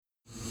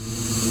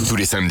Tous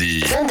les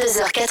samedis.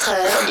 22h, 4h.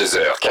 22h,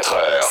 4h.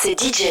 C'est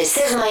DJ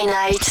Save My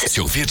Night.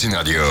 Sur Virgin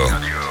Radio.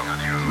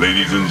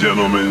 Ladies and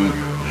gentlemen,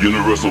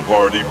 Universal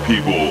Party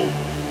people,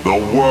 the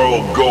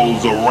world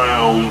goes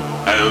around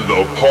and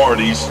the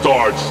party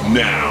starts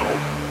now.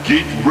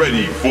 Get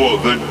ready for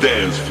the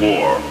dance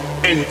floor.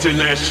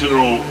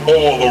 International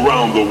all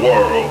around the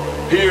world.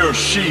 Here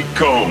she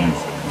comes.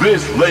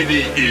 This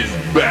lady is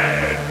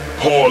bad.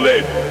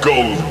 Paulette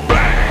goes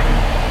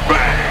bang,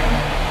 bang,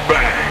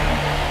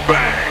 bang,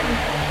 bang,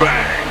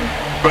 bang,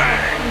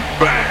 bang,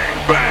 bang,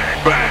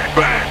 bang, bang,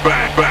 bang,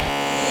 bang, bang.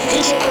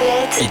 DJ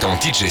Paulette Et dans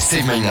DJ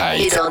Save My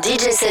Night. et dans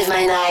DJ Save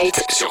My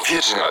Night. Sur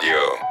Virgin Radio.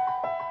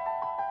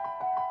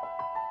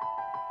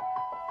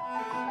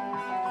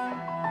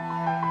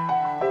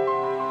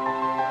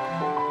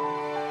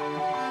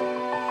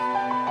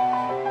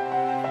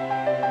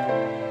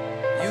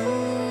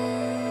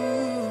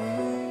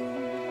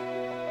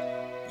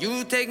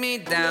 You take me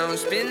down,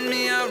 spin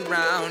me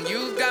around.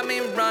 You got me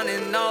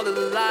running all the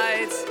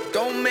lights.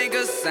 Don't make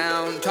a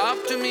sound,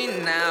 talk to me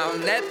now.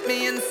 Let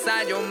me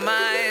inside your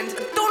mind.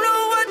 I don't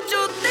know what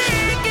you're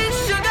thinking,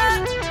 sugar.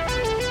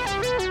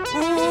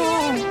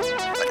 Ooh,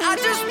 but I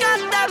just got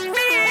that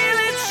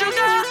feeling,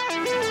 sugar.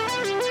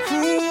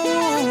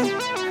 Ooh,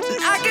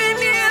 and I can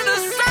hear the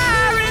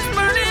sirens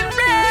burning,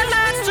 red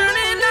lights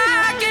turning.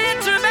 I can't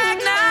turn back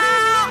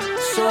now.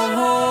 So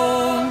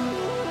hold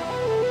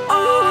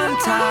on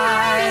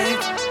tight.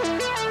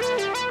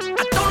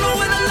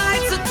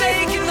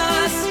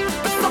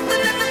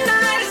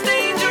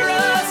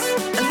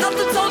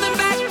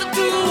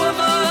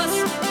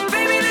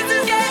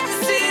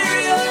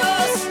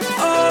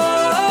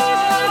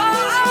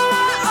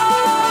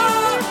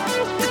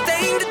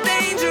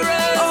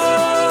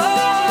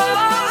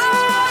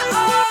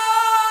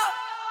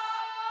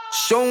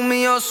 Show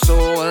me your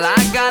soul, I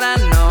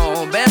gotta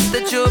know. Bet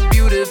that you're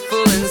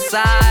beautiful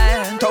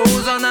inside.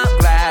 Toes on the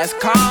glass,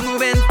 car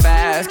moving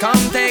fast. Come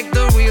take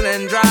the wheel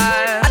and drive.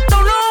 I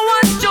don't know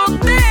what you're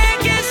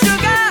thinking,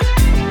 sugar.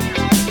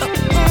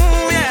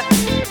 Ooh, yeah.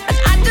 And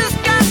I just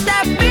got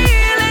that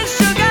feeling,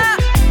 sugar.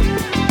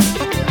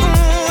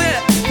 Ooh,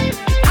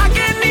 yeah. I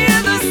can hear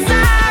the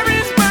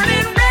sirens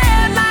burning,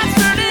 red lights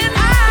turning.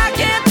 I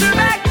can't turn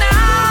back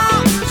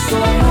now. So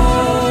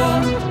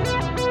hold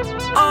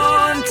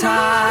on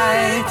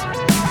tight.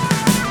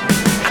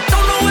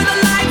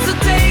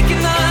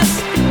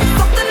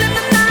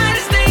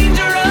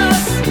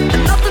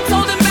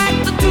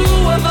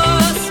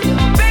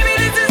 Baby,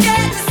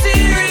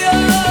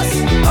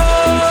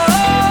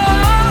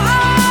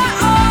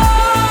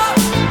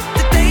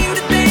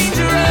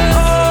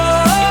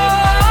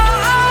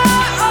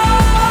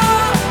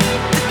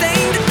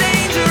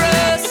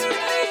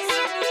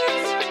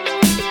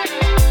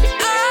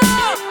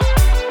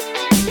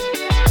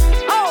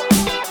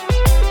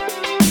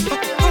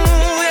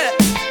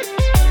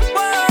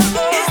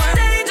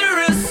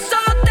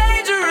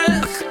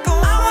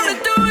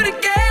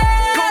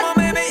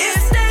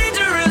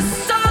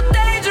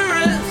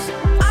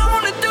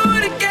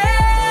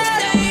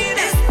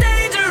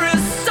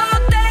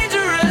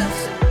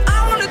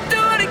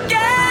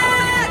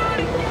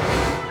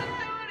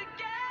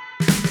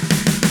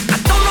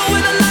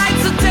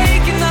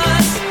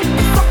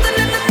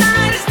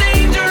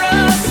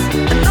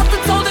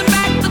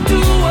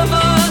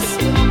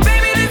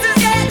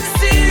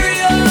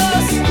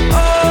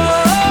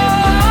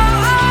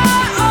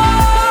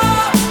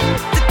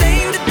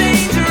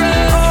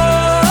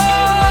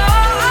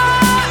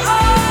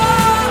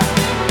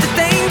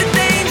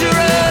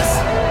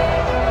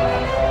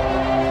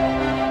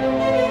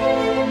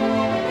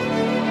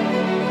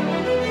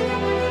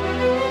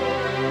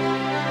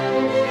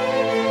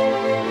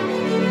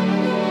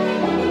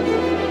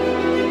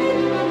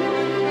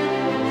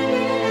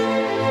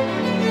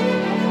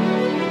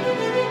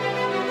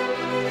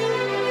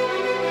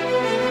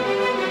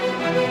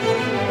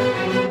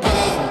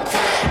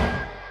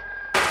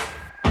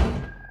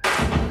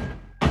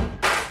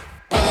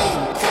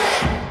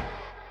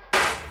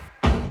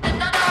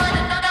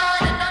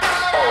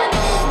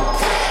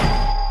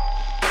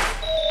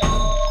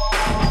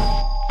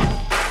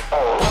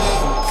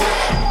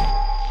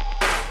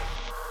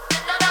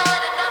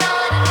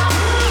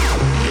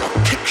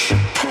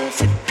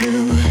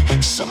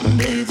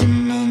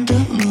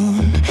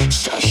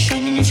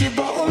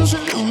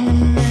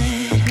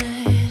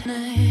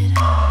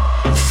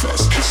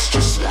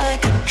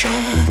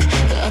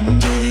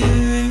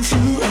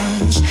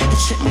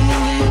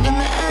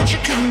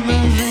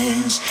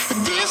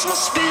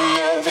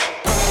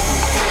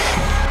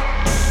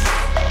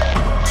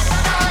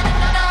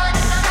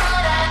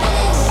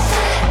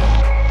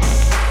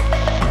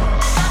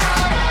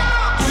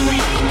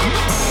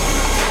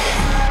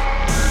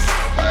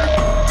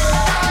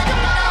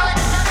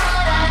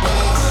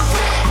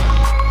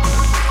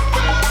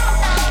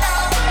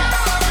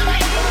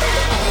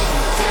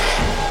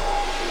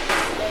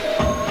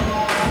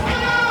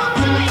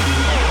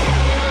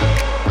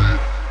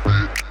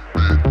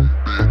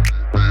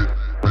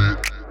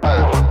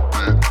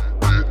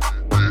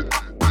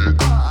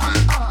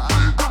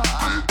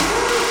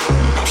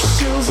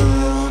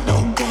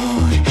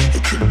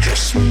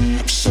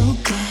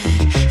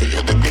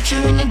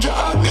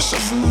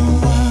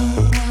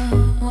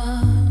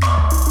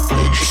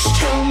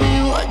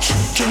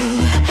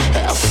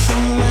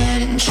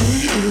 to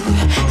you.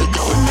 You're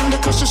going under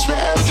 'cause I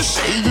swear to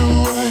say the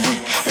word.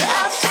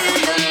 I feel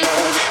your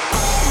love.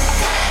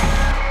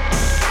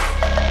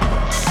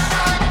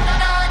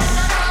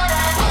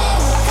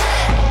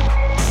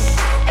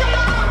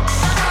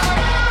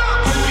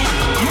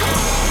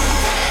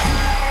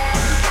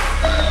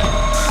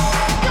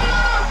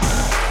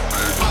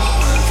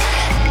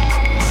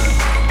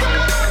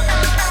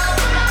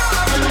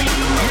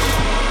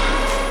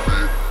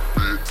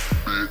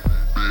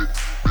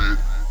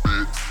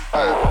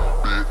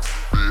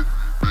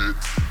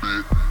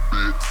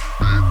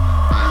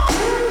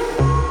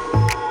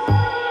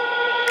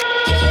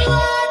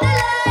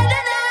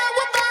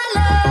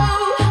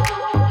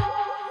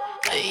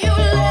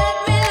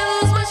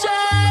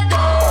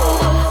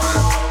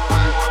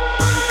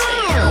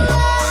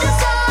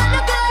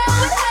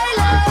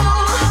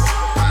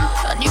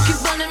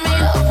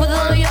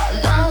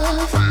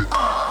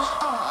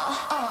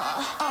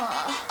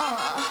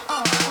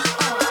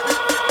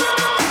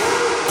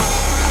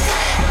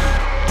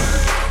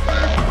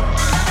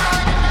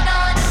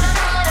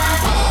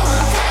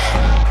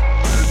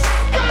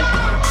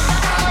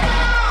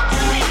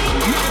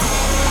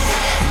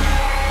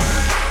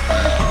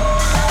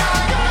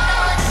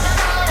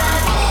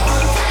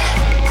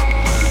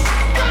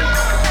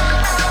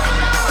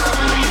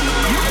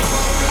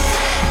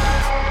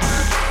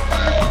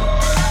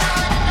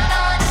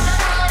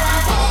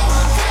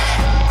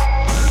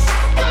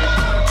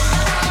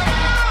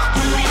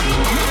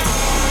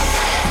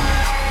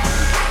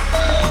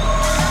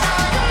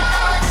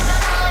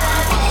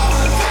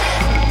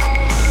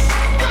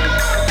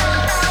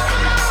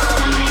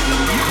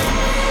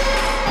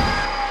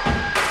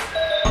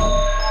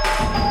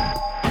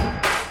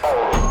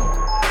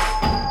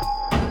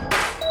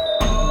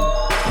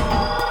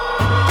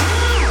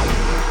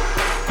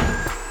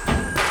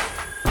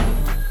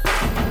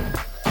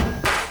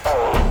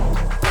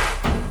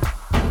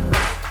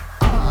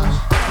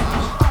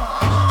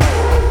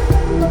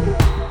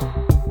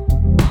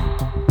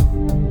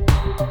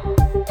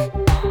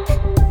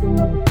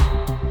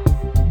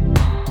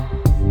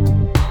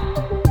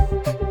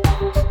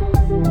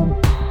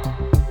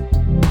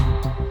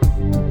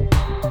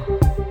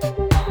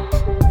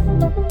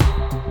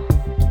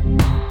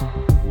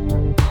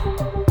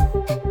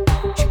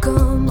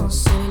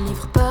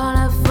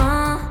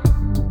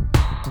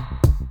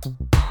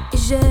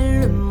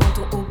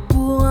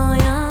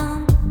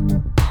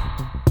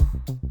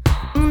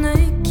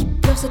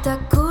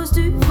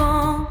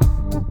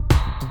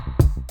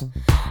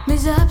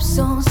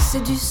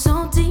 C'est du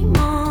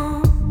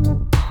sentiment.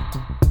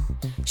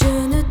 Je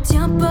ne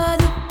tiens pas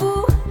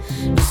debout.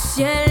 Le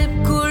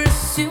ciel coule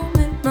sur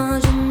mes mains.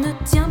 Je ne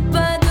tiens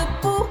pas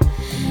debout.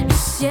 Le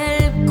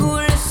ciel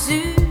coule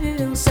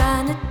sur.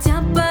 Ça ne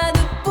tient pas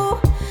debout.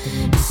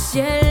 Le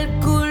ciel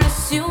coule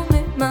sur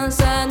mes mains.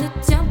 Ça ne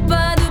tient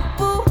pas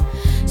debout.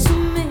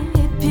 Sous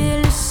mes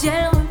pieds, le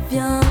ciel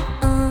revient.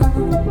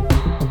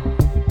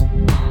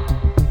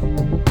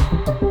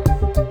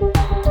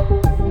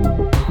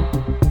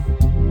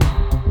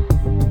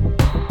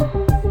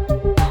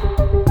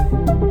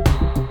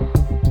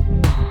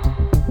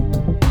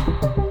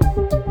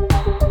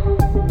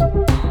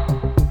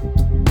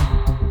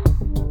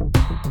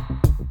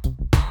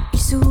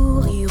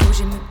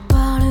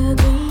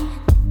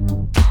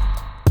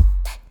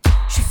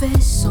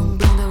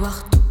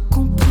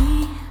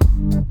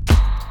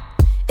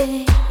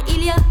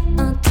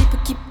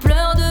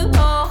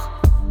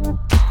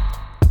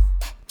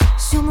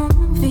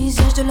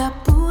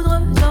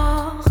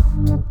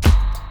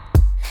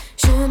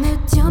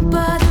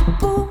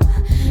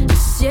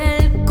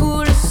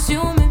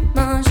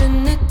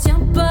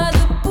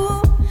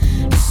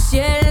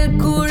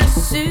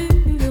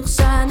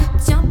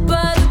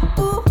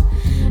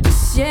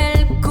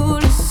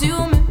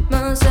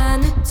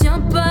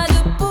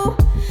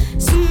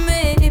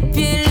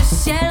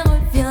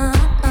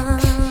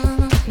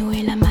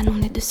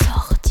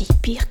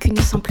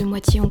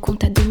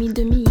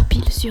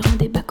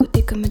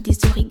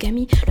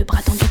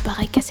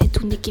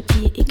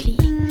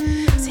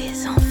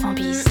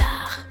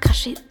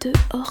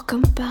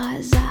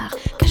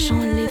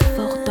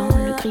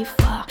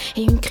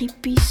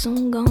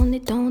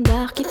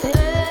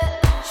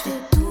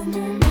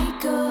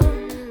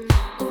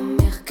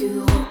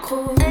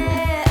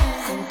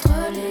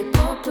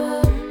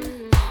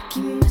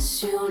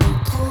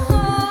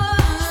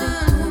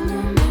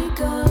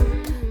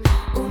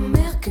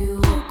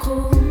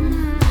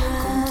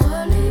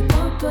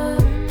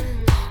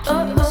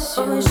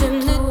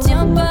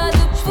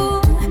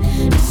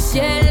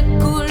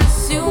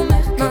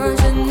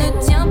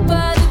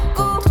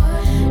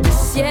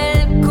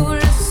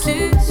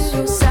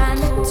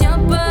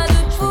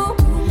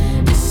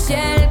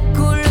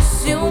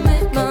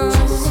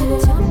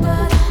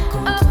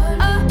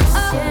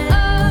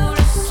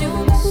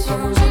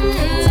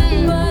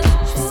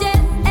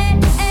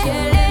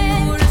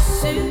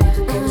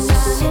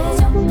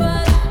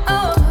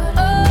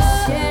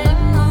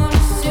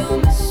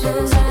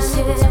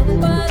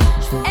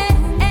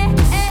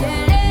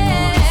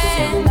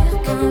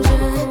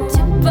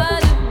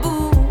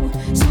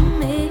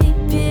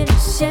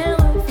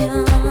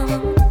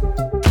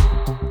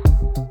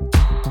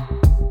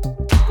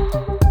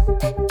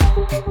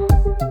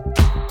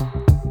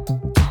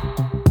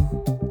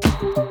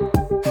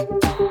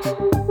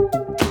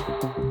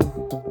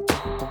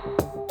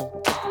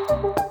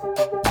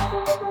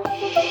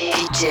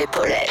 DJ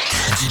Paulette.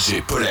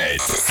 DJ Paulette.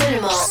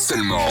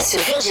 Seulement sur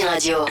Virgin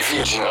Radio.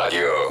 Virgin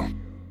Radio.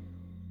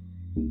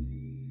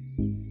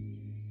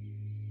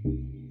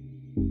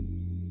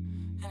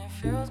 And it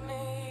fills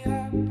me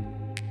up,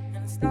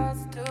 and it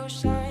starts to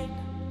shine,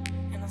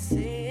 and I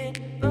see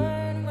it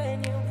burn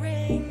when you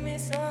bring me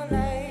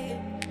sunlight.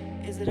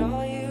 Is it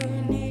all you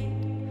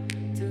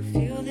need to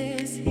feel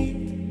this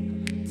heat?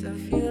 To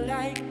feel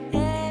like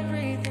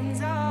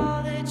everything's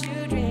all that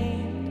you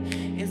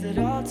dreamed? Is it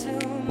all too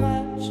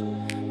much?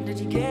 Did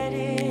you get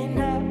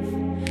enough?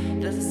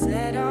 Does it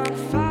set on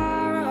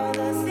fire all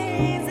the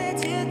things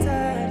that you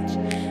touch?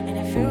 And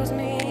it fills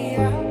me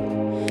up,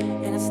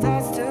 and it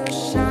starts to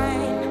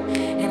shine,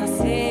 and I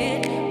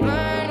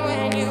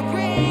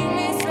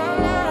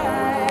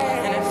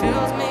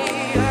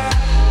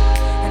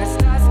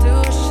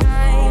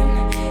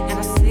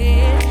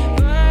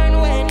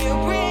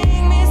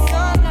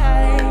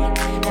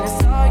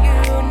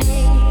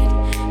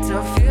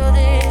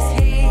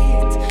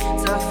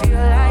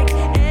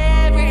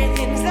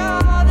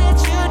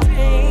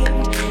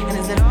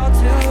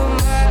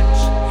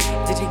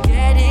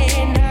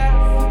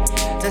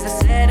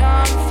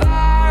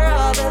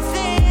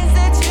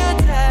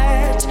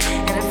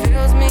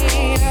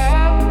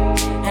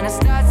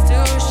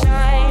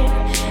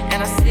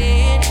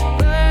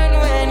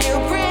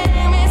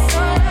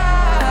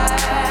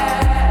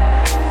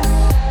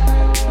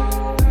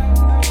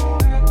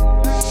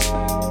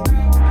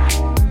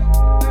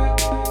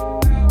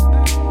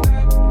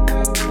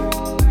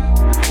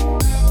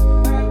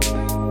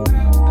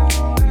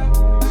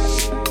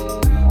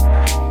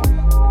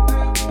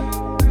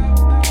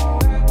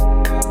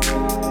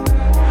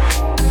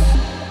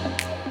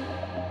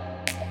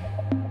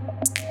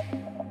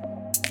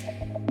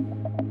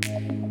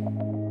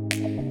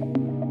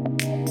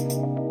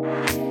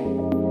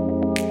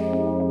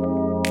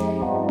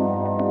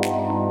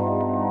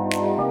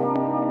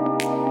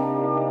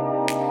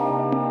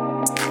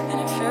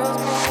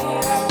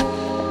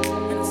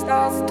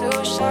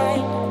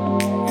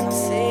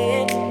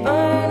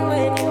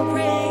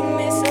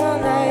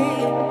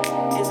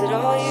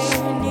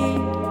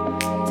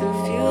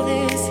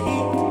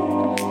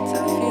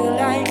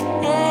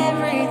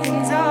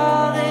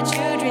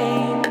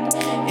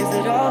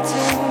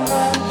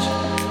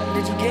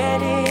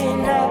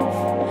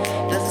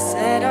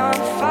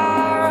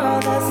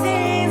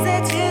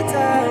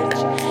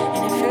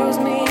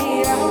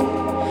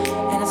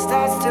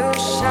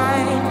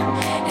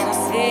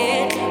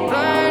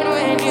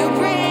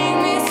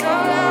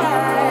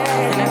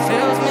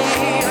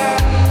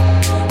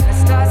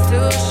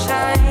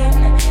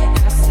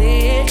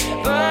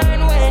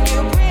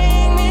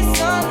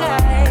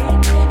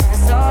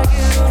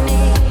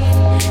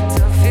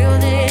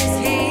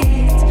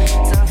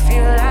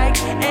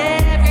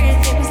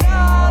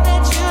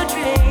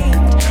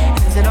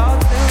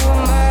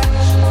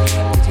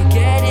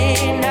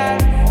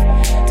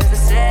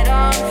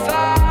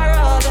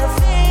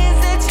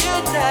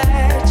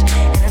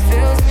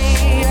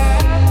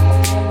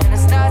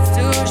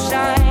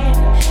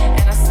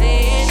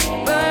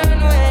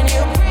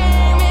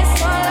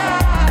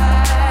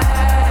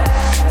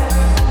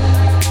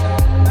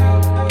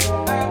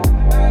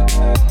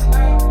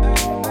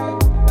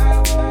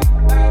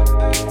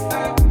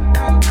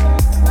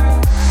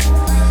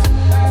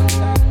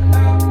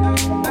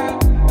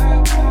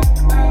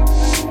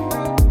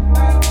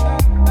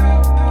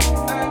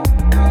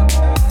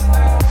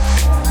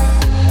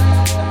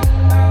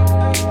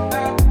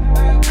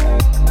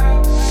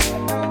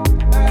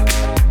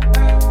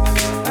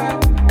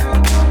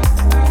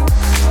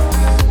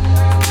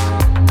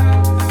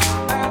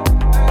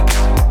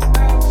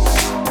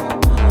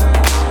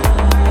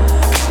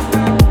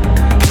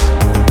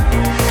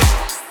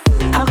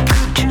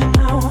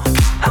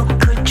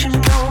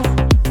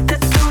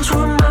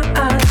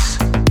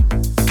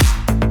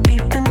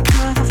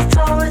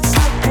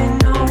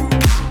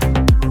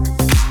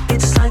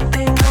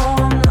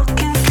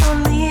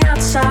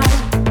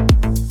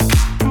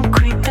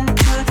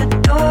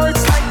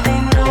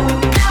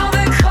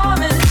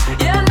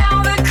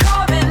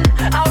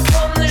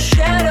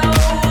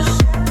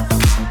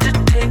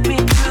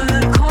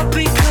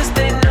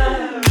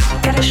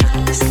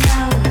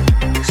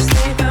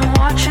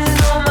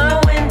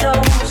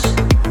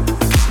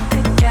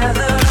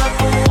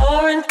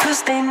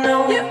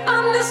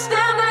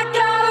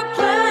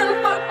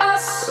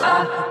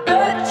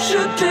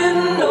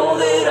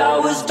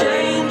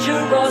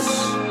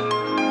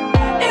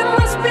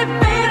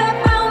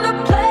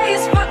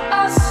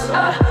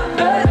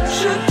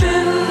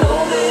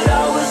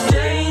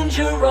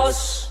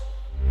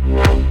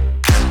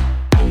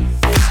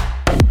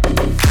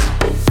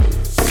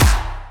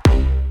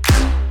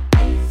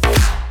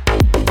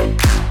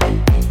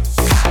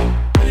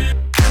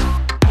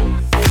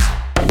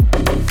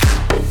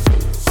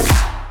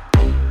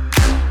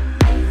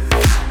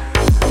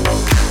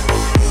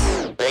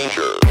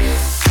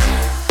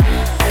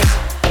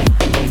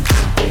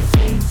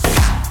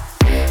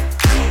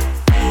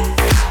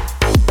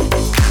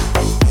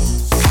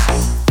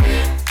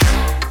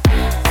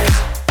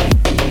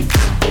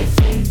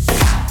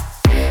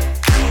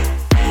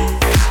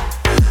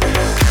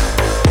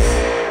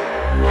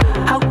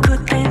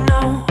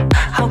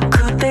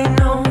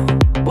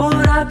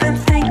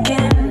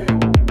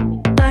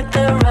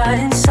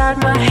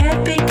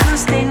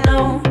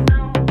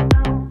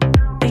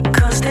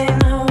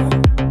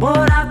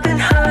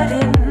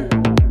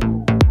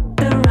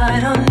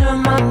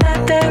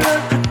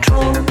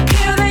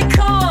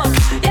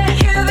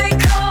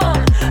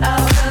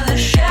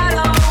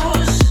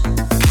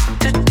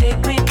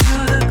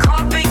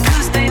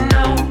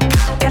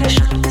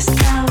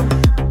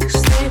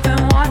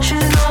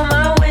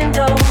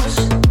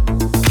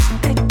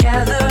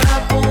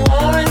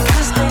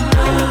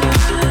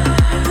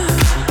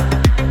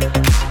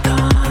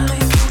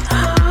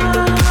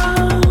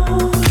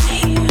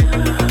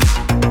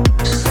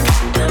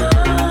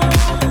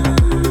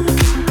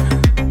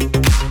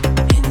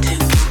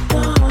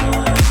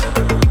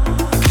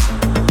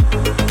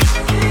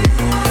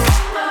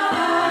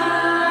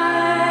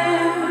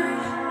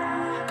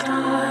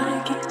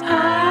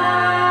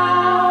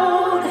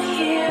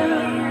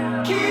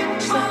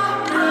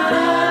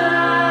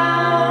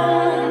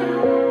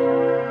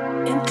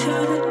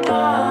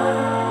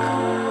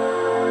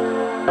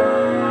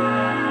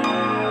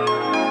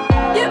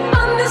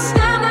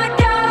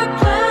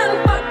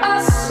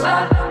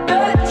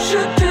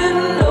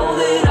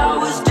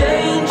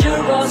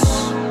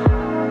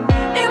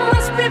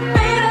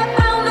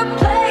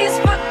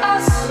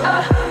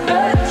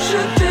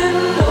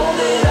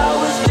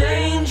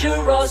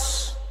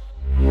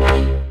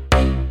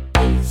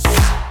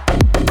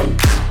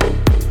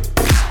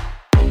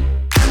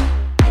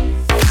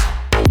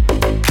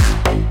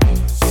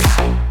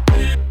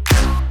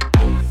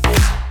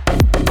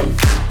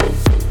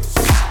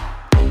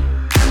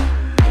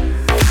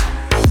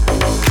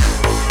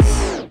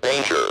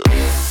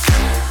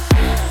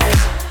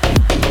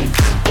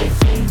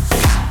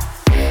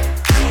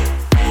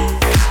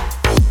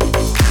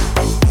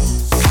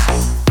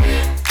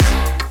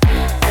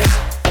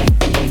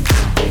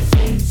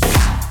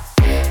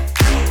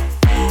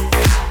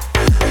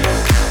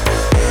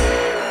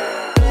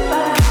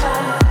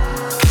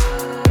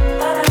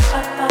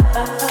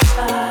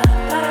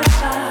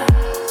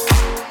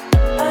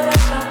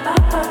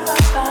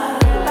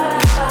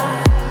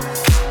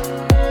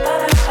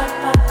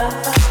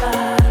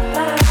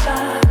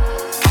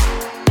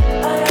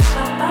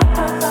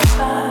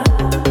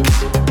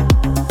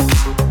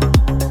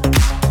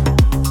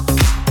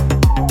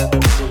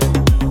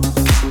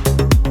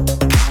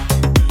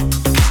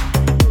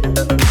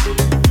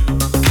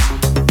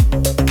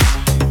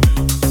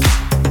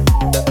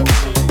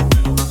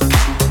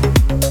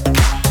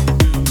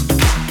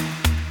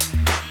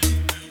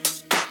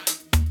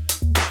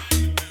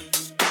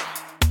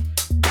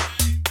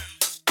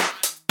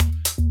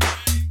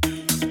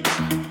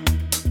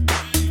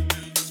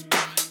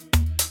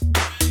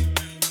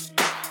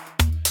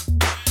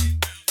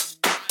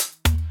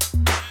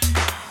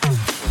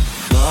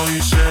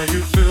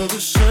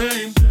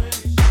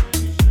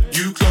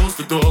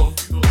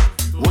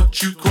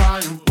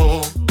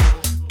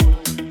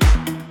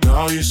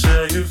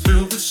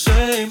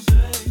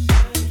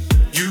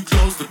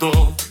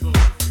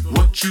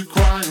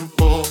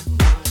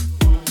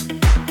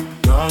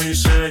Now you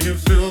say you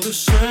feel the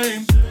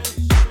same.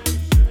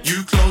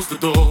 You close the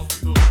door.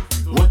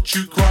 What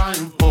you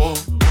crying for?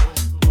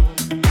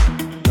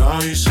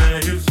 Now you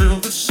say you feel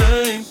the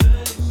same.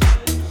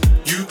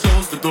 You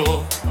close the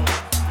door.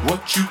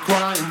 What you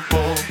crying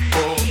for?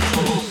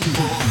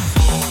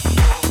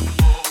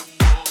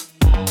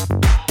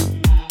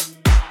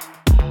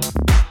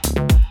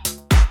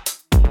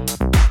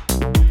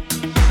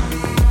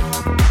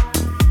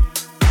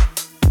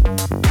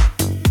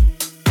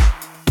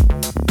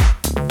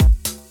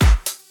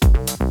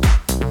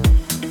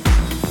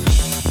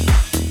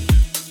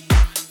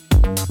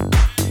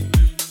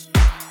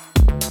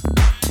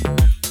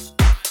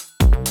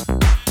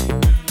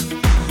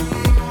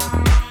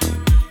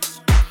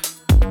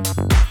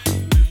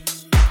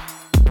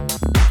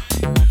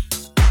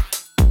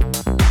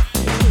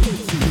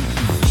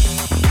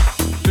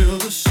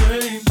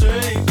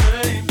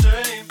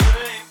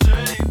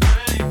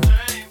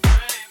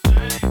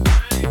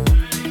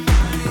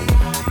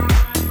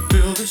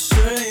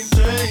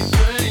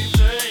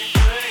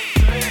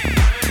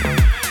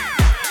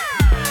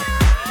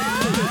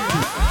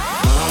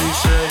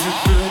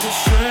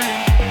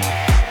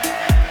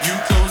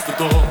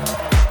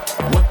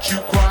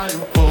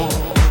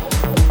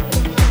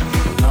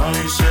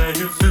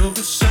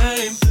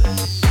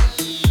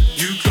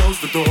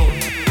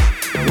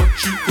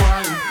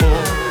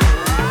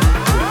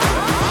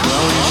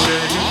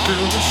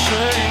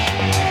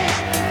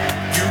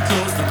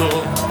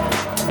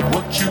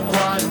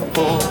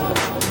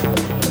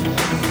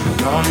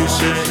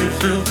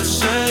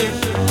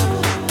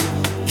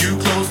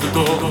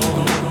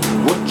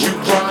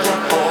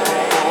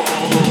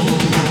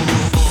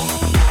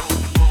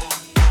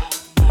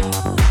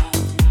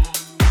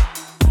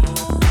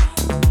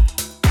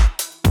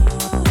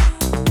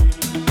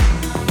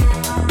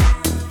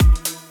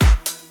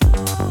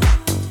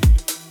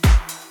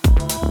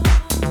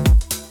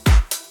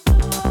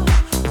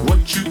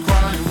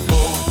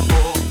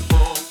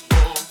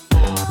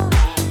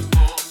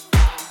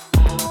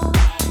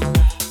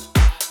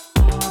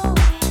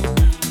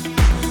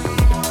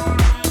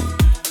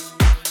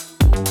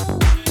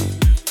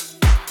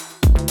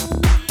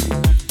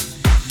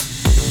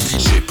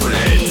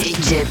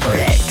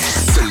 Paulette.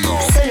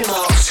 Seulement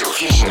sur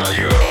Virgin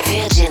Radio.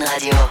 Virgin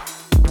Radio.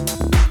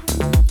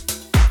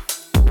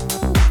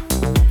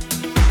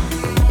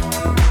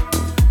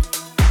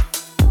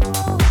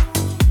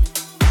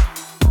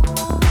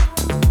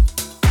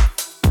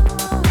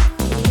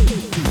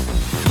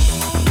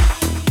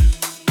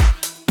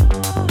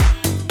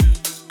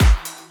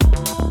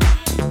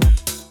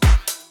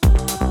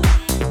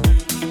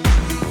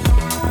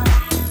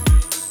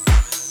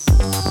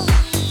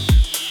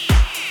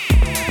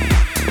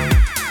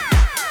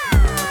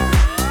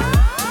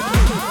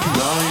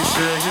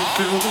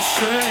 Feel the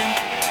same.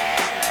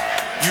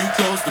 You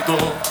close the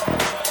door.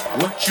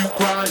 What you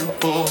crying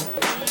for?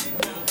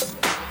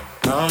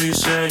 Now you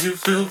say you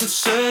feel the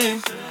same.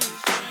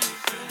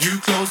 You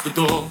close the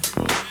door.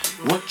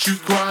 What you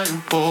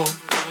crying for?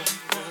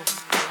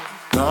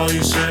 Now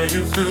you say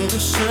you feel the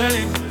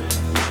same.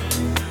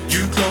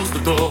 You close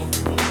the door.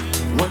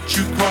 What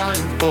you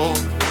crying for?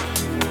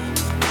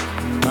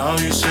 Now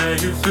you say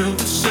you feel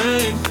the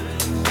same.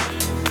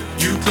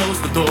 You close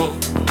the door.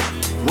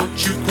 What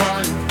you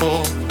crying for?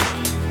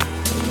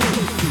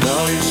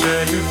 Now you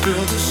say you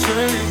feel the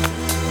same.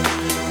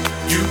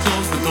 You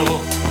close the door.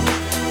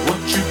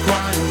 What you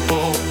crying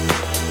for?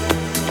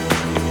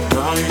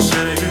 Now you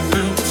say you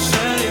feel the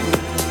same.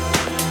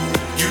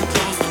 You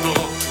close the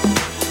door.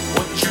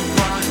 What you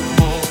crying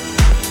for?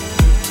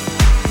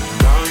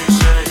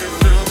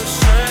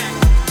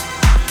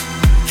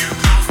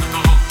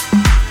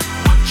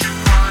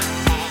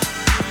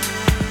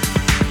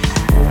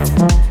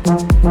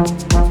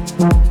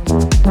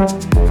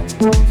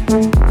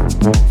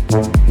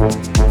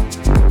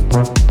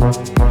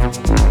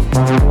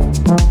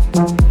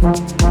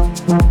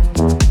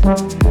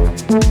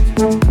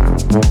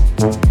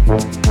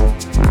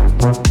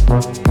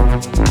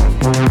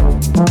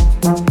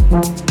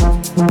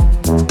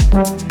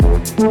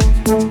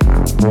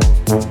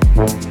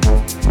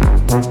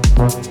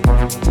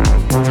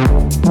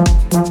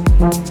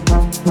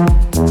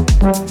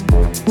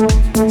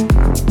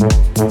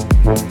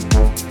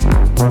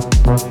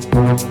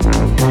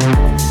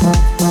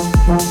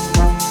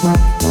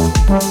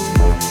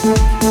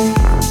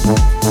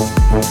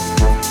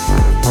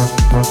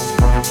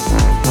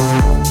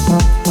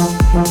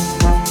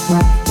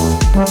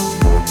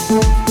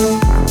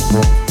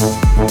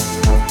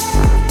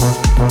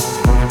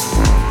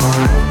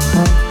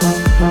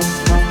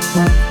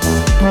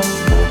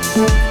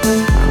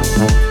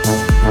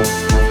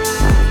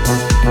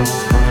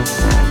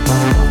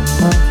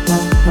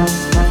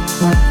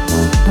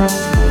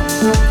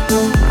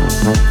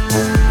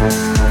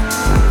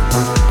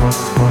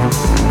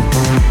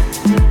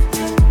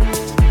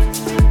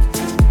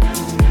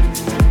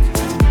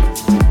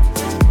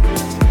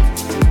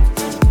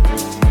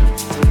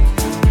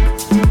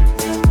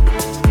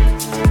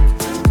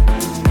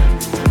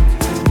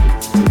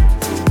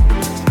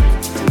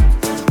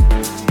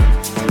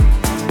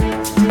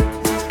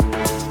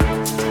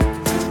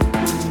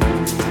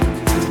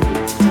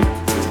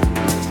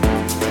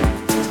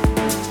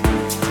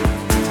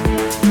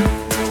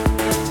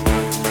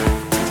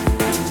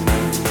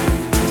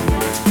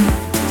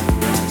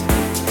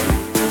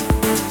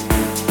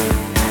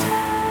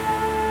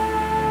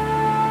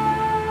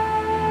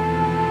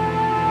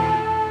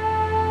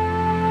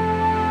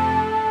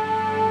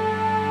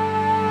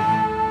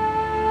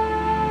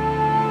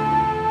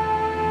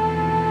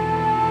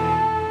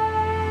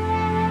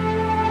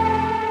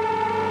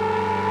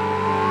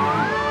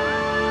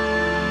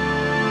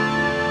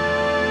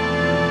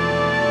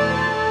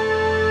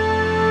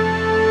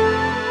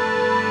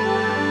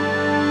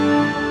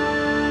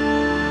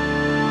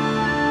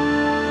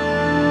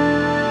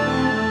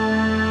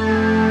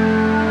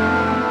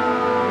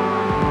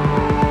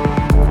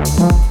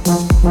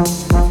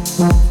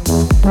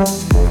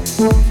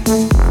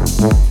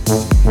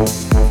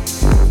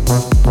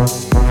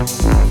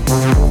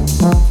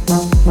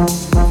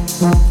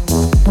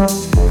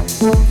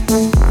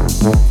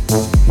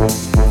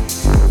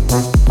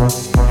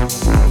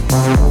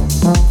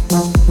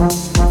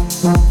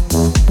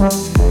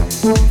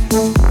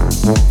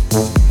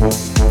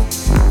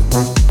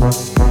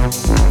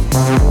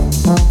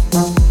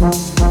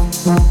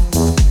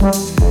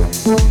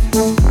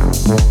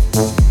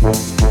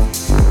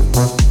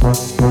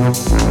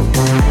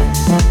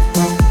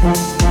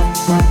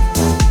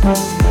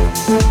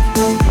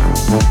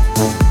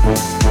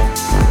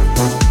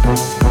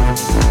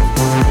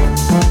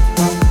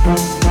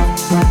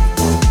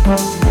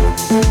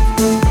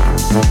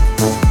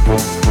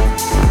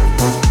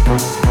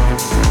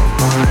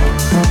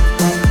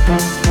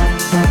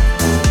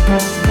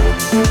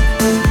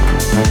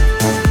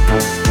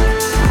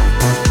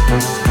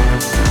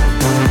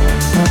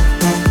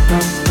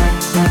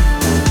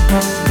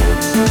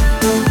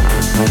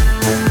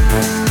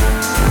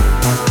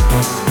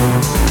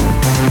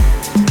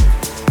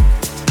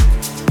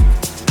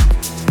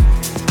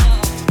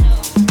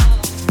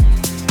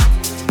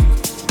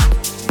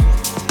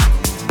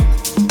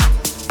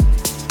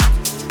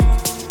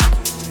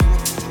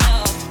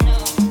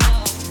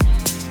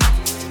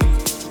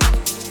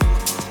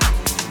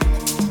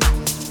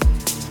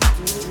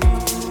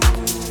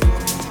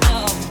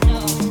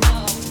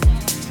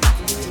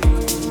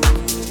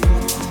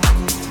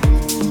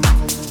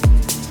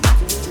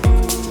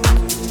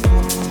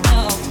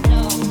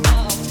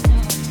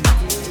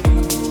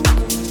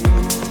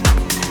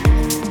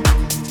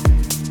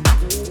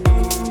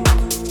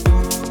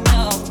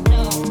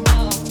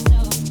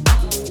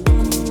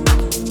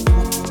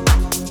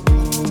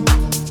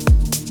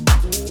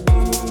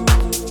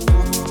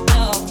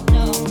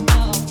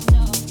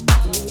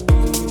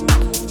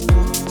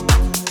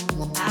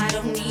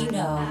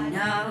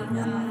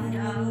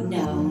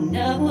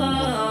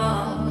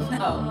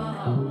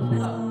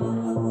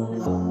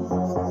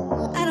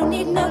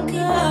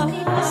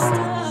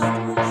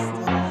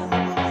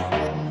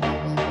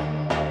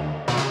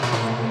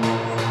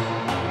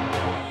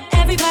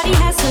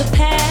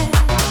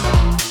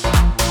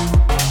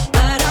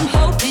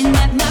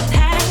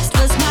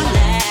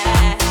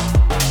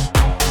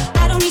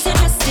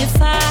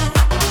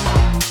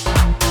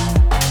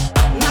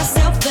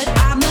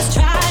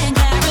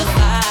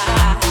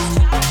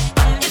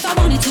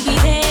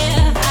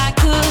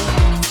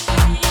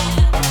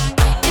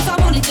 If I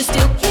wanted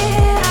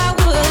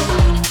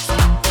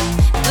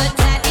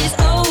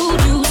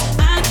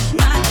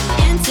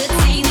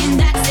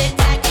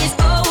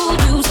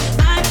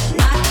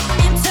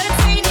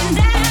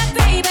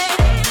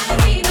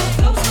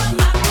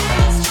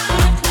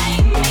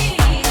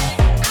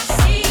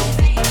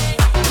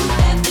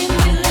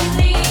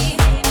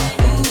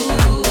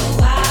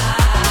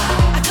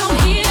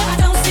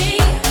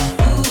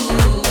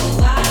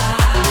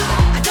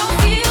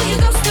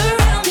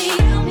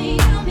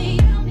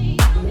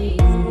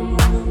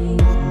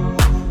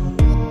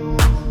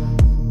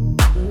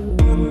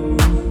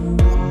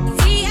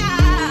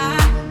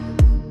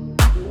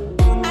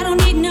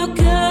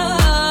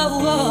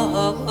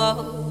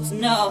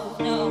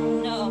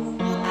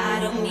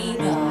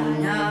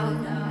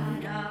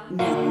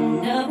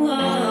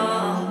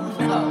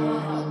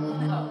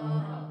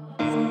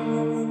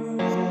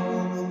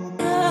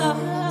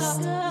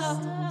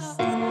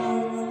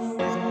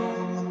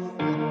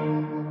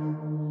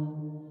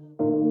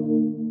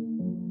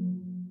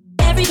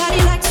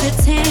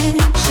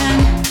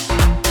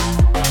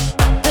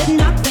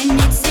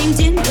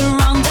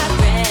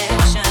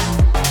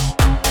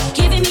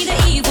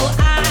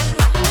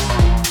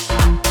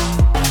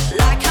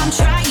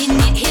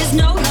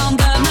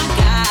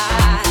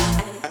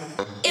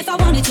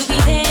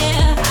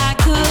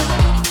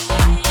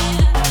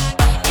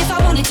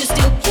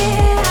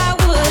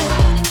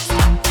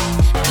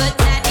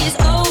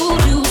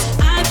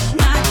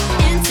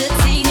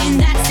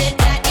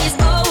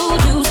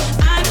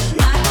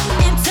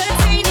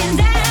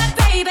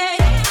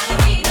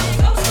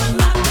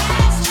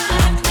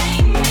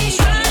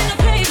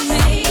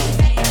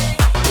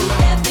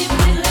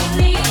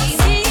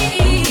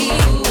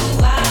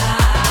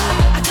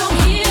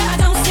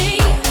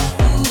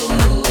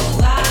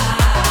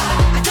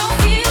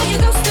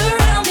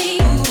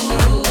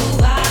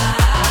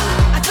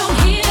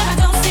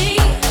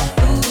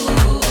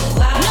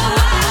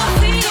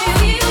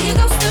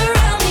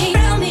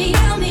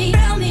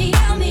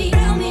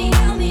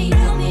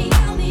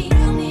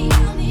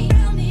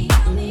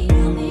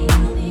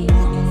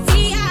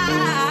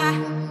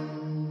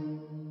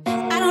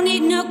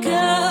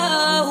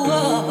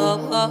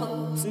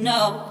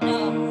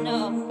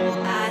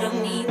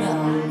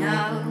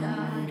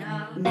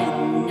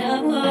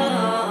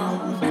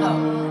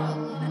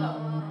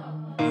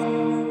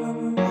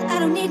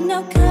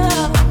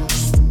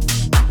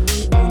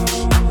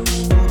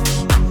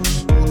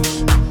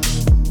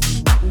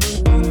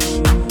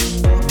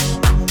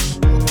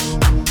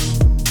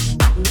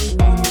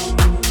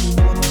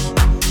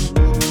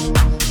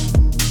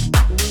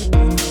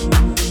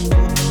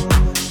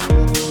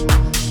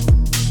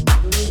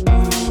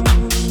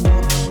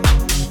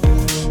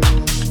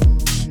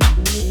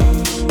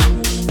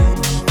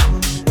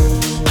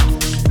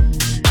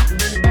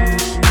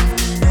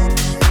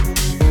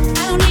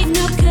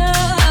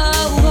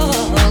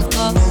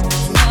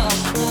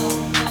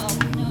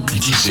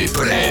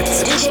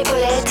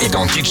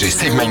DJ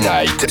Save My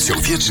Night sur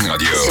Virgin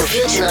Radio. Sur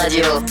Virgin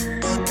Radio.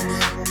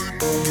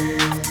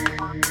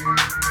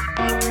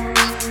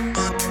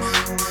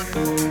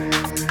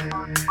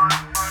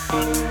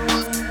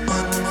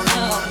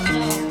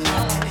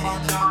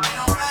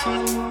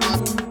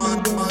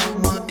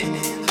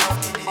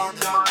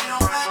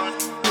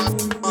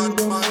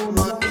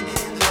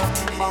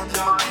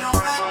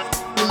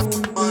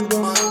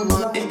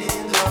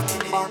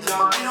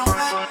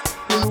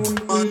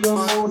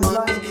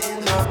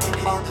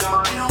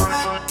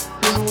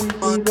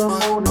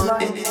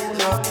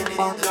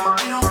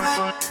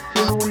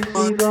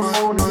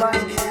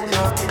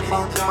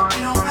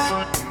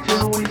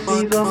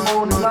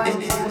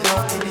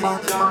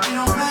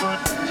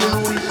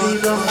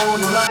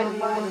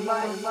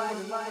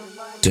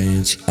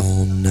 Dance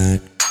all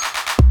night.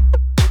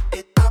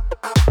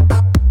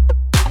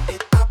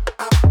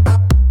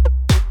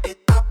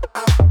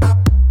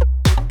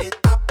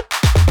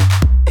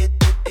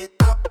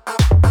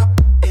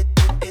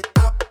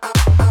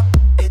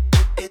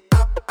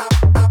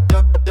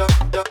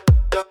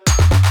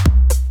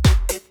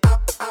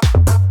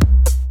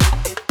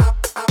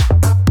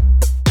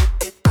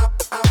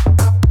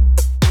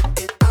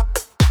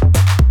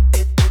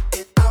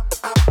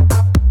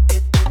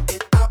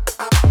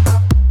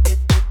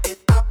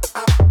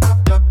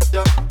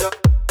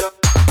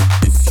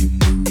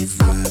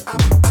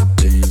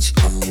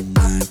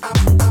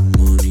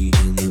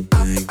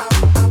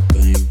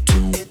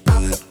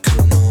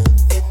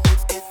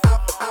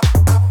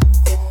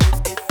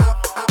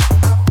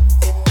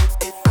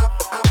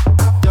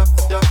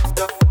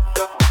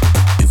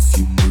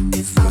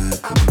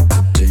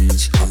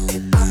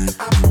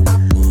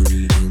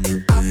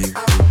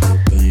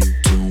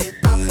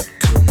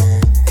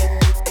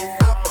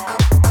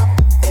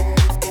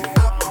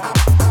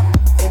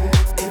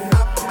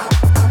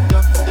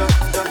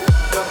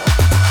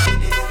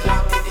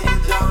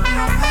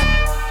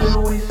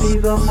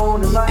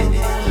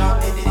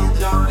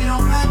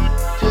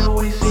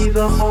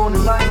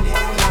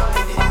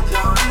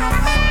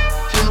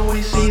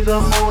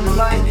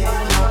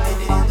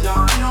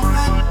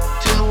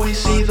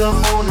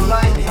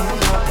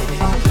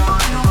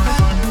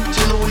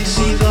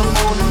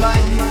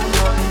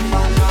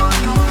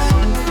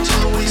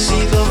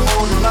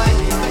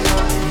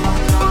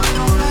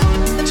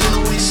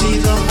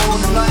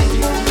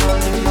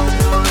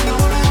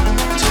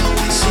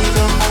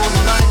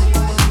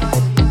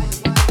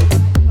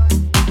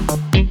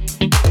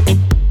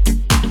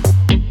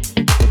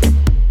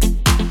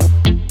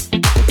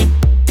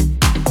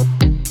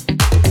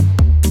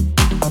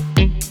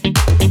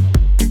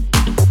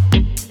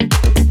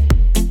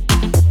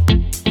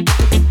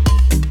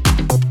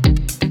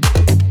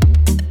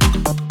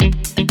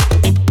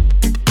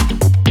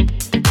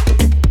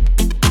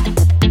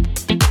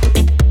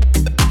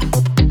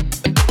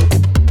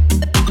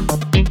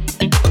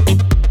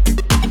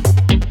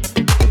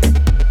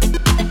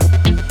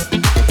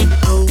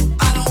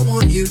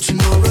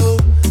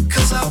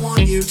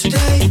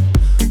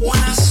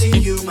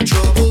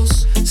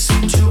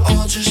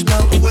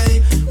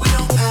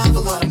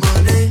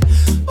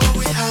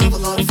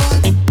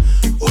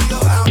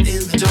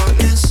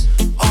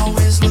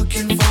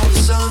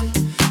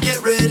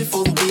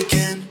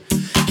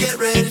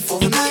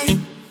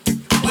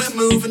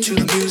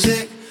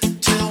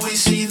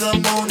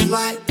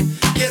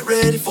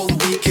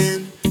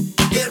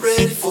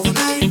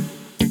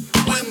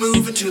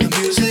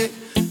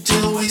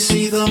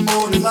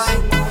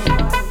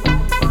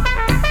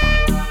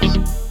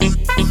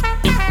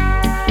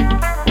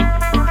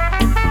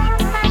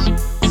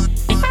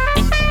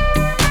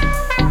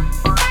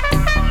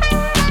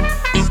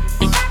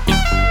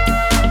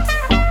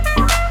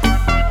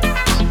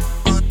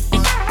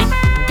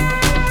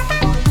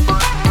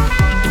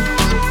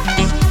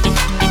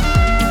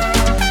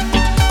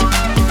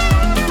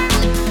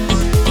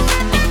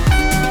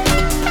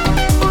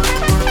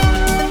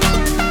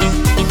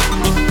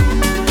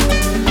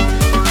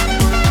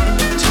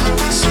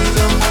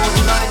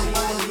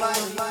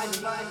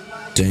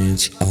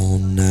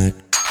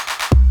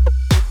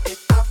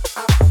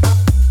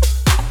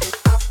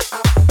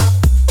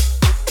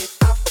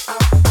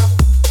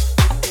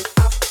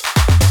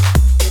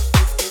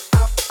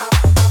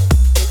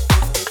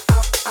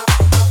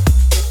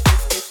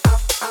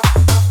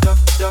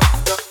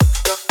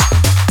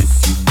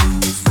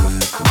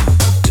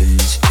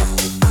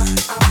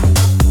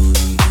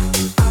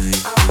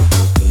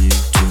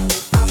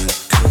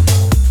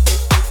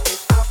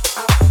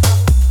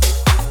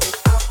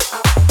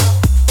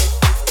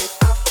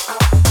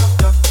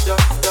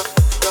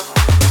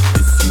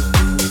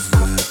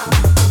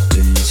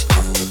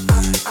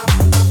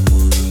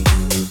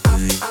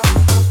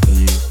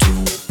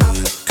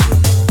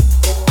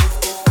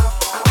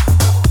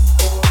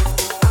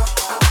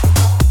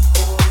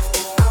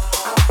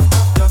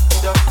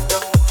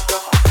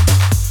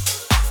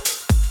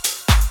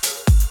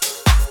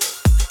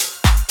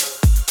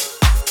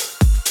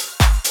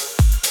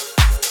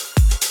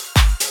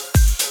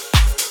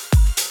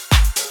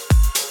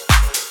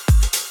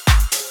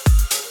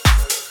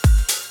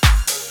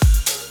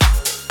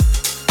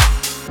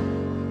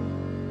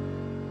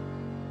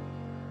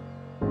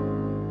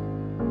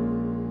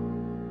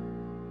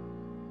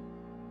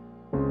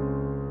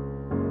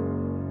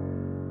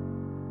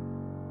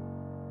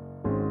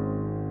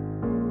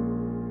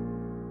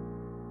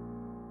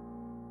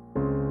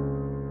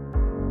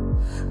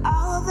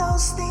 All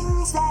those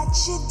things that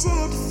you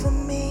did for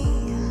me,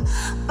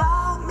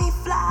 bought me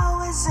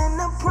flowers and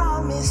a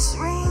promise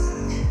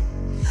ring.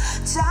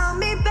 Tell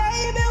me,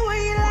 baby, were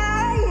you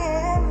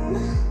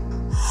lying?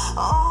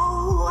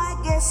 Oh, I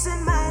guess it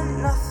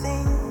meant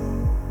nothing.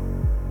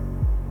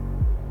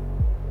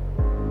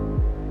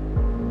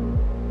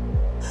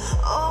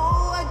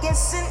 Oh, I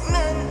guess it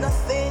meant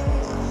nothing.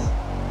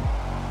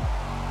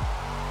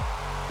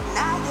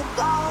 Now you're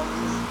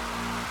gone,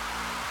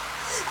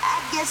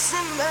 I guess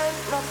it meant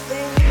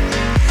nothing.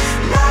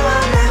 Now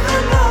I'll never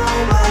know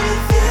what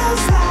it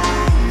feels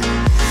like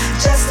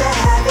just to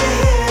have you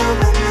here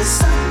when the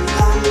sun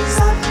comes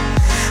up.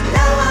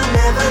 Now I'll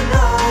never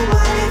know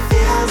what it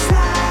feels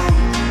like.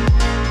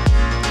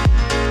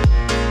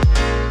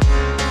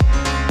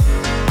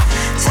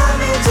 Tell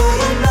me, do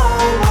you know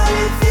what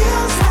it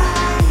feels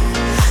like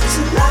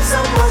to love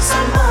someone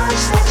so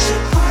much that you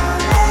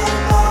can't let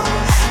go?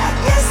 I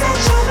guess that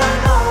you don't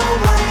know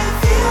what it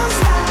feels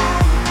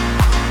like.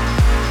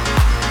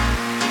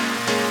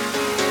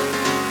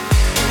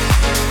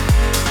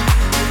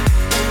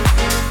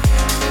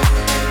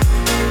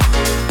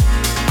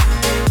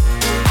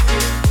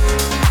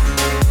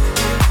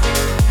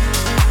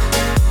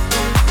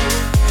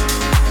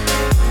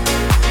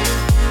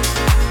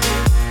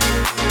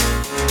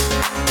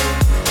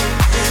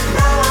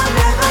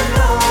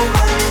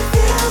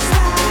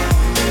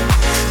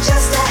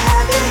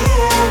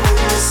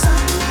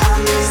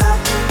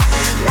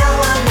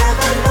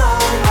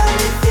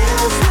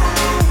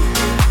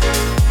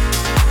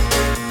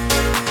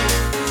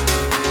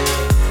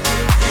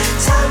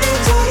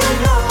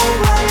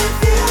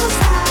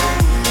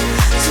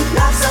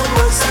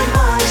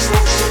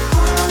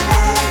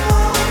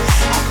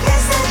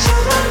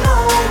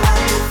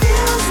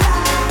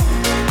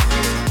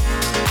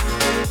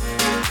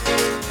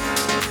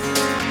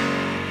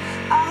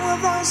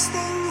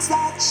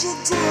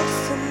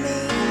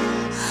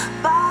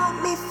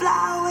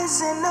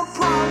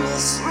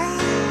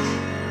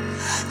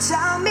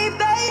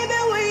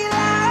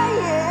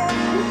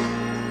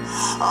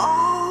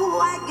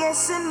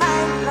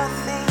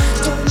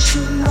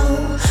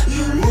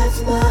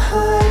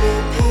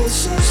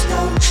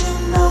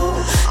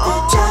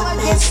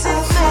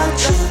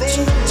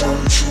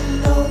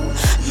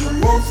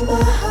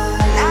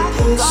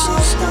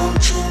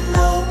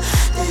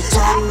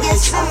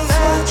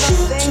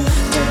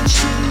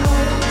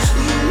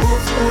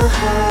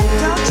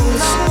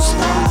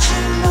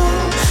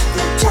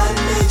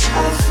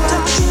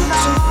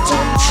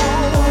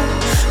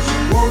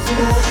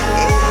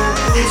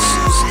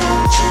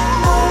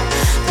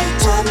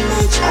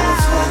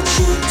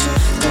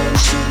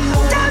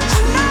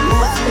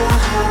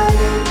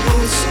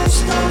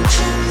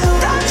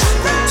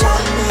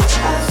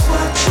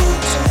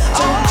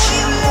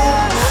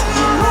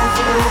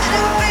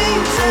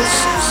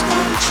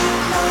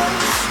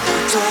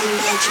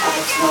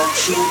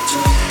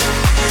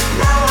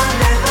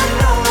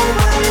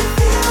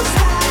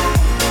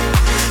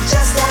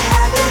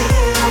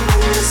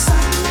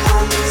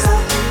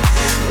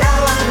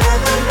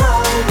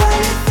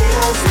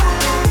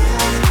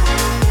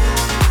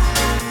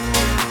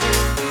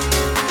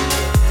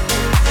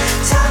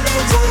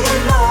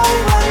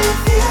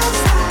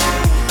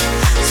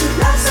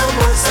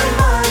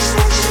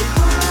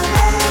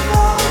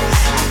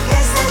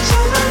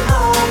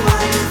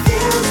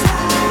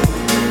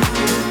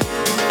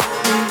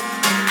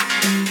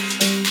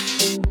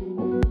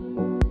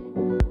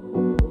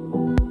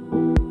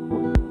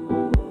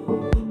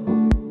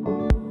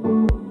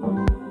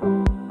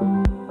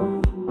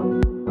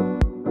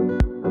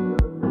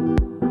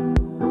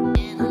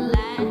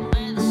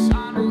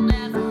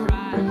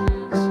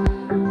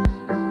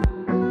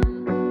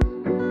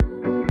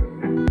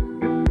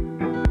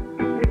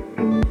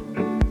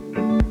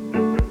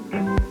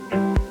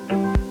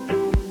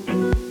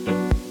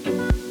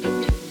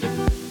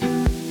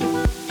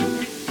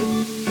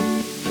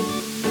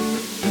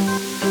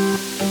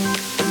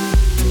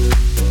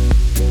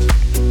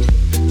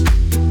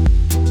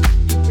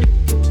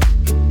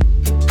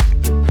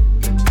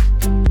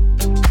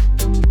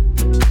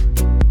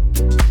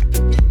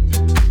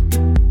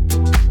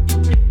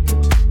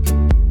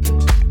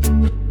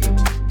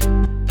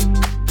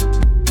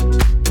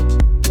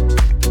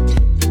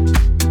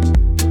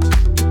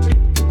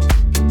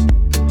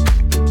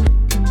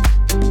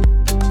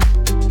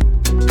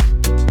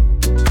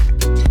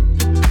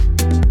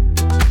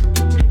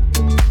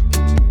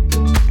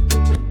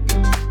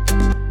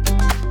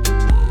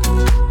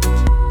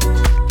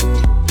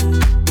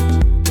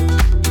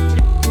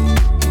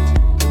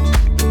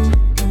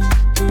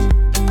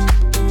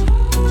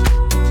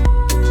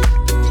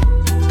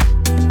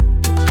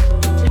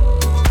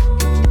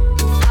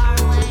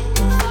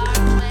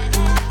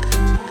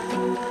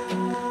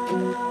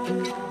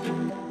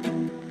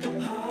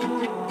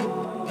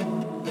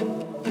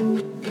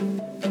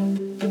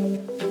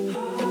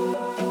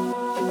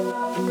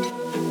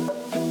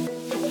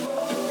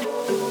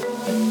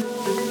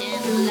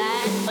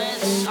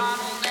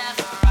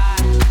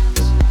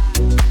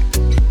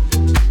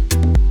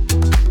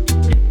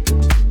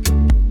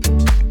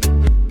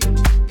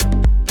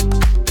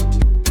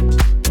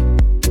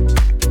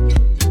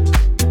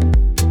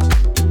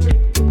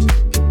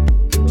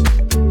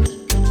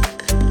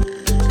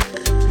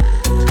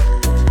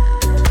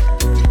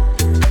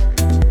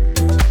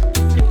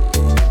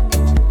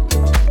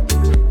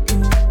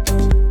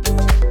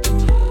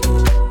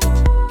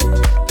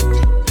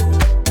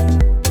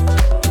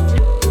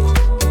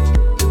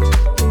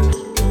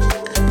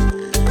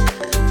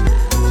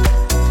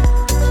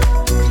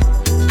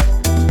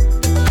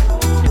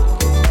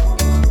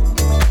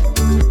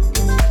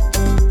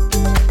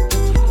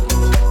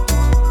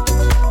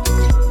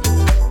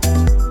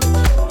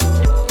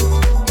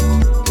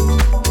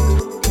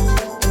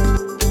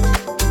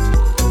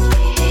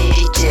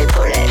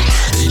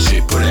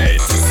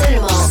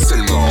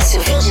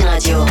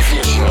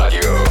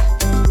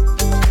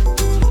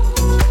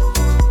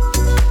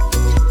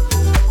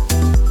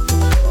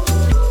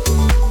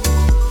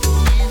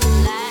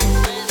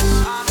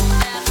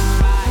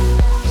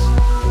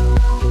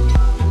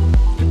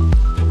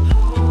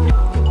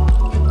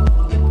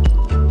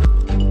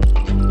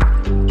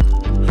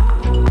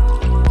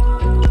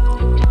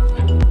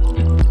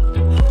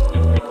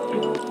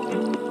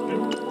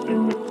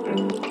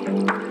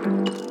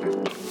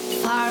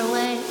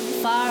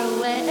 far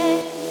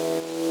away,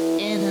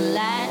 in a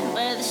land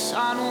where the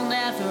sun will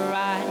never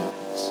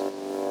rise.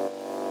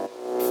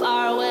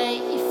 Far away,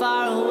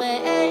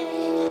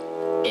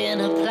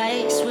 in a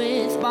place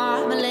with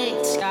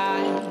marmalade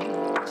skies.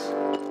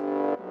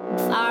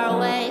 Far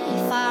away,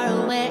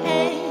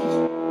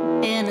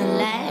 in a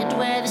land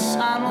where the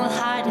sun will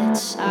hide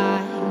its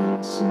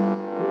eyes.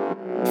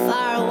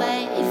 Far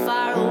away,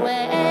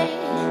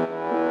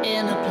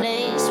 in a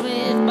place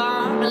with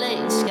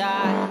marmalade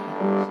skies.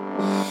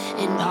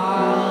 And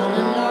all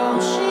alone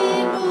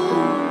she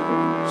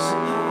moves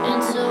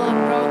into a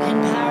broken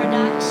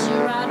paradise,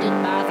 surrounded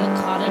by the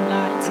cotton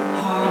lights.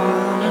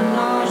 All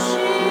alone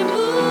she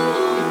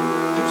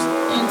moves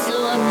into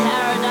a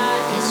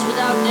paradise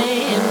without day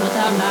and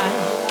without night.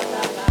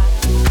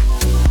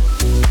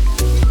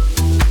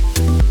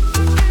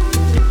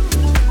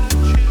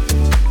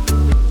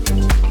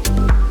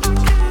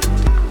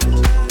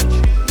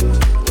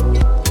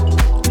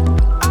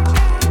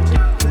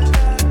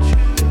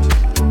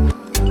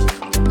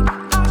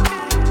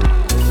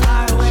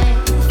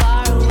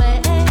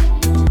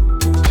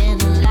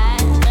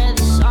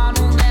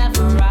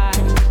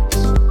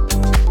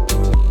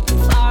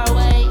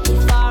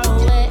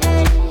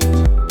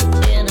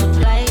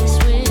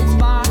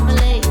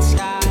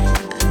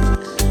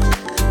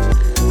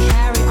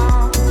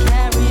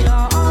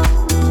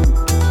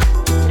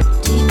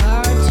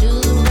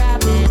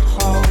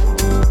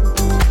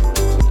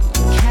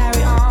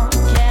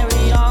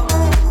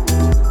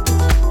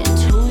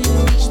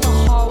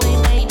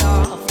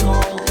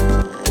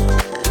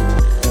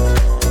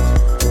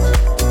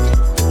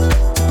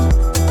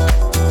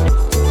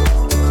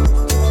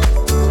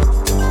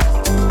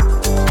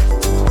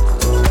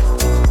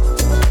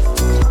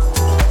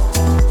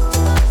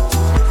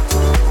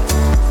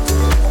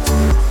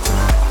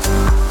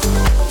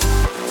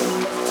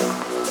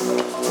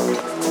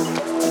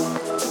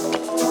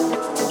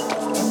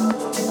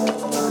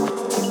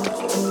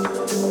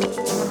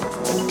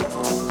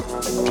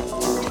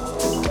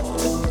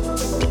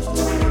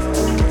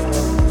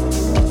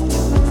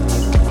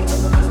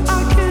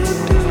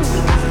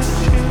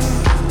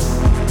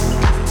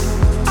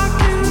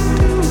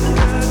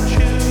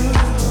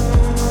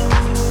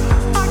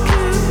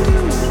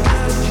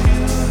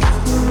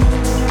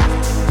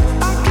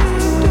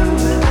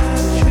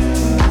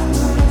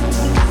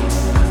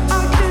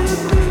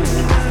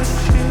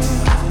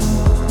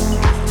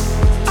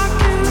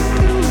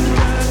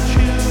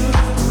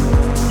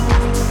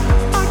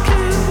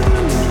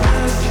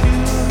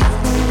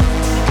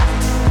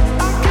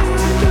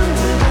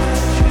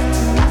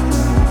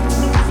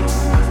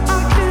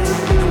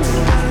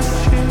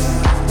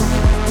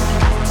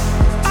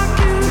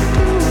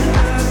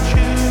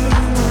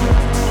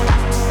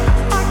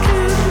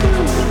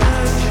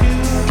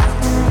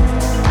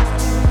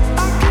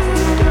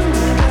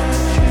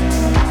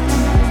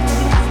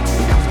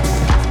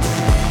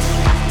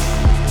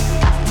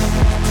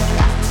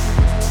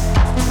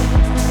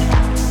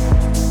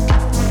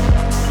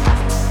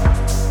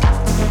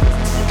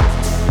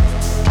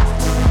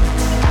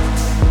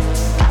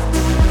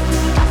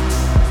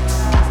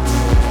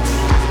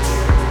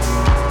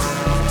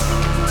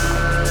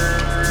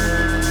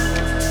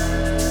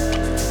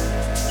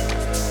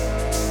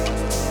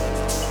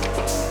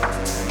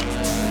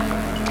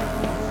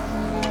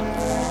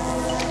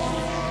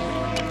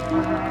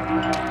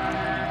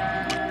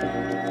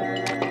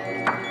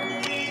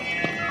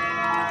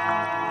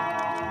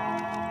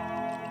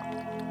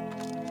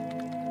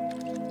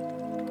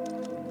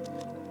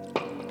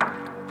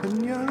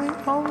 And you're the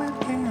only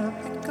thing I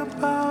think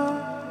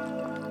about.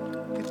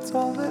 It's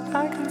all that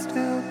I can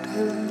still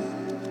do.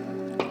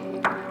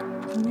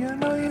 And you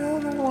know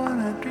you're the one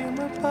I dream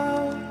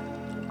about.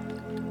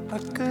 I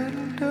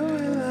couldn't do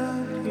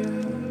without you.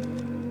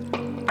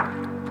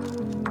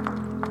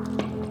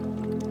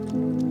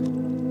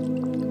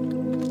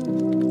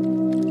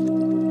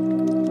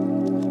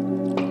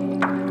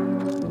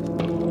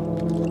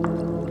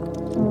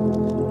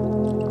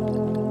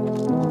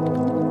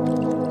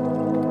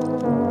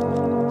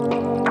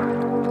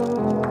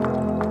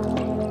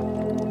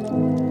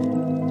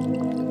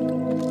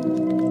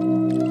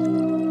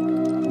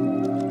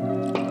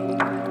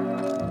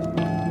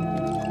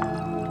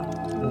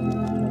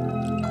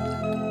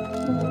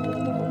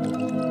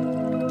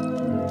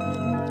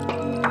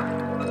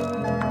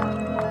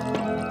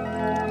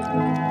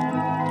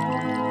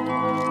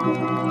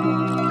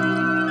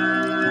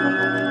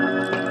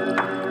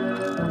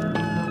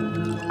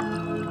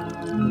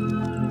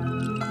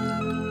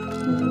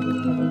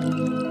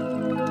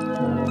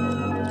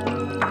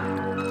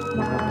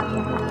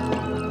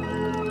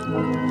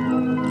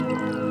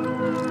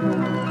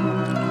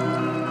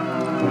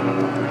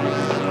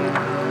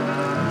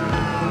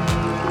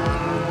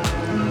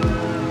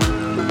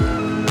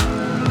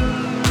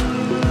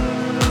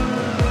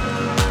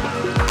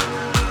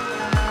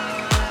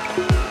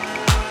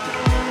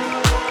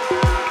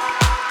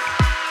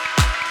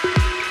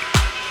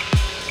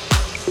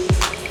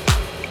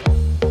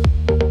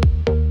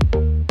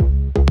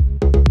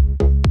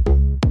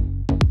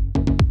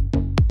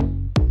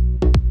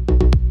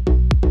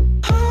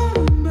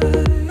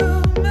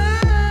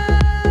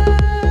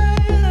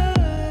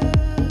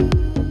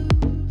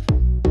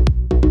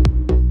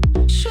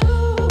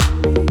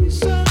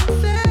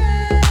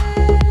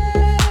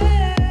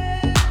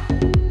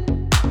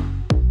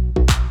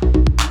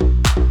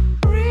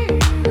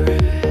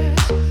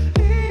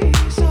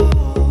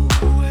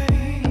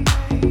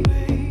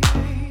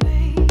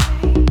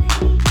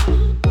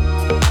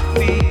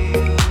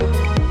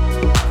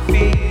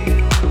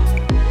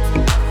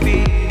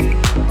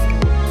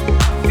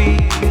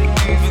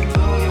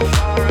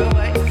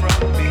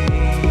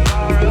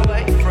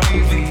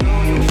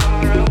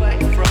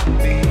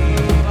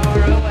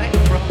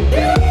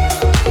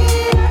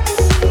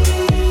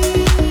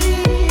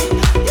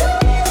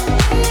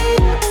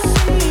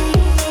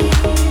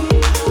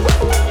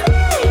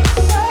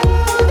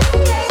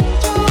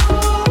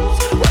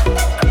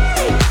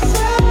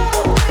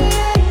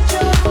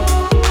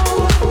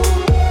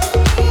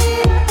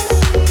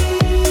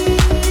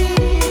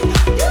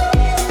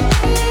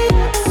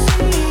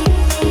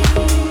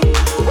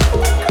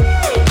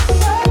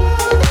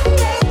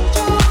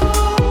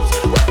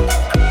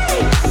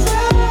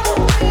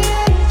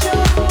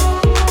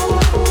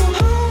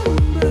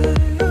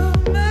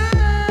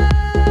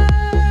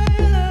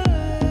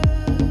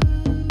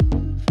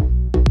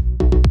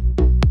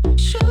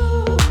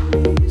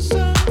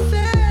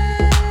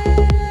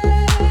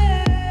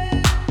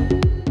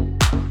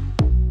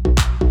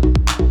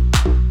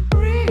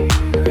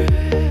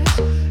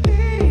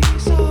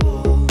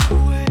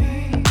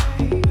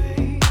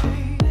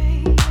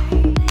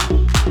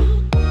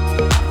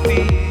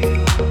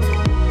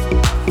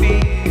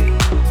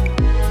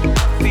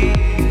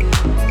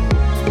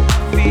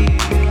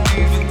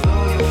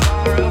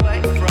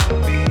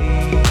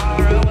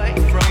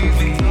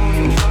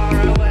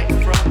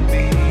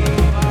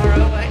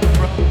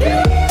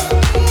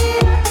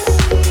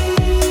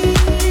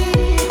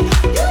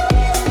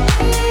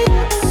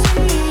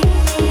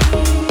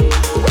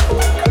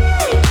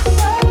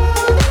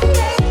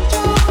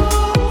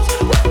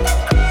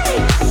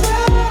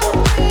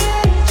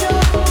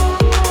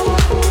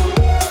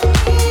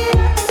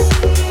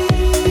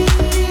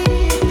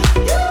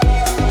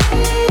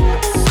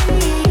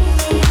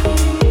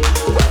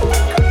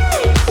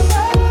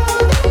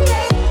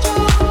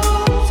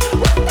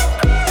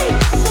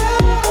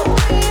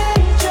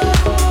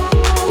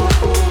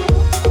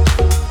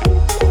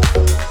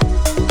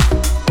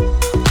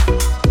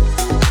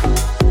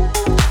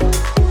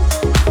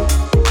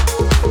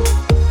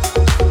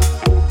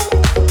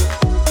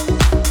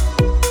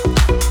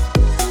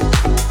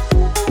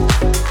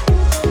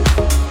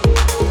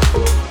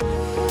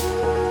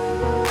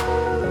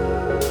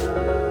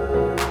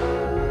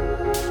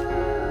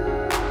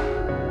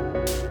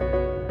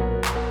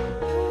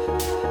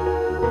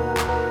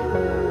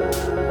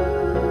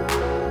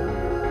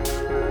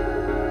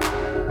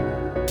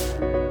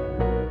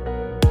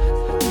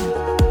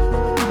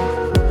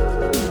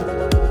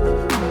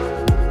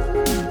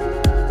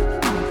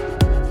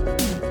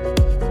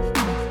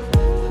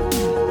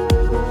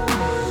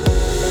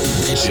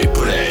 DJ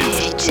Paulette.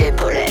 DJ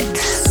Paulette.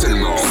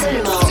 Seulement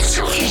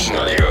sur Virgin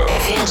Radio.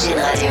 Virgin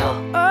Radio.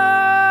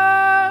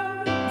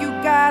 Oh, you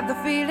got the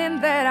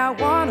feeling that I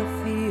wanna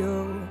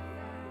feel.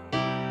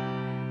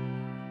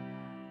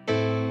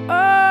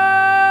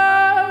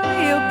 Oh,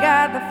 you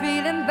got the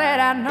feeling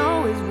that I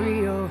know is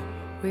real,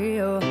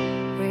 real,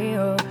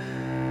 real.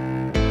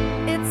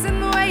 It's in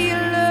the way you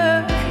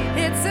look,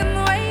 it's in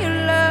the way you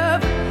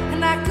love,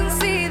 and I can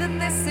see that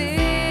this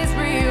is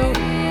real,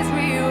 is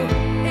real.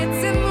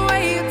 It's in the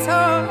way you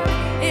talk,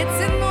 it's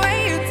in the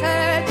way you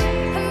touch,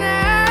 and I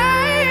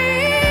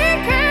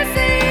can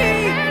see,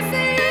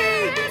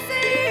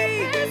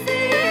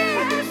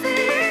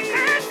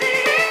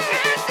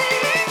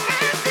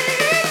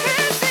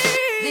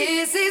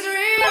 this is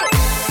real,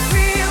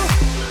 real,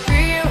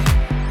 real,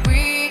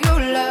 real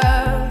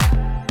love.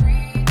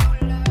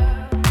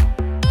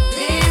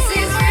 This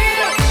is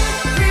real,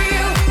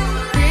 real,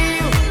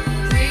 real,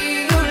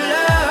 real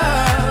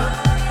love.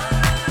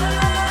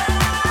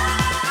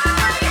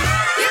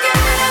 You give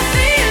me that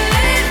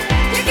feeling,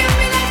 you give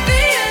me that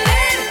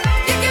feeling,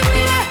 you give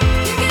me that,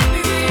 you give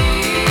me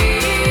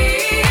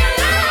real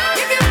love.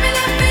 You give me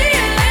that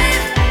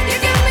feeling, you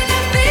give me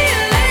that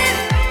feeling,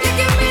 you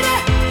give me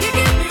that, you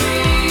give me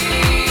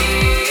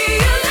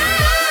real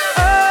love.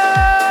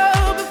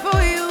 Oh,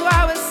 before you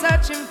I was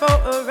searching for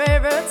a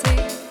rarity.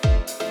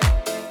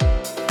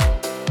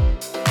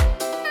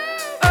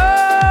 Oh,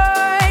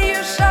 you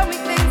show me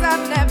things I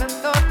never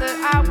thought that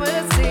I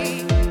would see.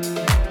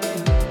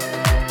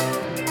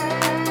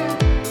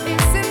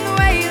 It's in the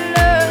way you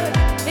look,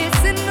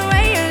 it's in the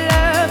way you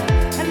love,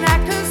 and I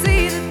can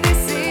see that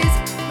this is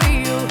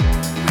real,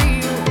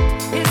 real.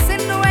 It's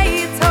in the way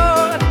you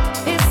talk,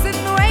 it's in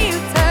the way you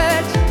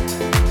touch,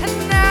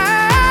 and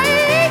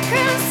I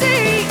can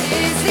see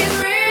this is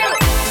real,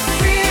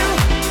 real,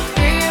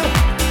 real,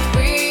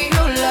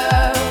 real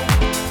love.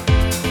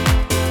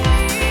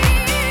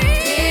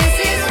 This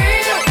is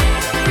real,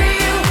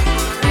 real,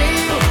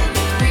 real,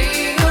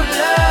 real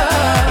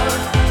love.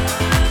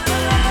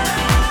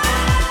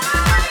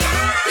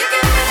 You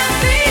give me that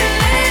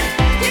feeling,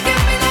 you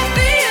give me that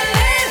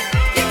feeling,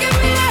 you give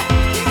me that,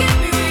 you give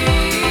me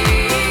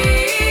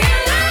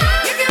real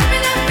love. You give me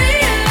that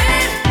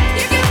feeling,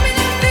 you give me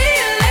that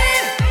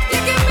feeling, you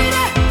give me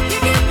that, you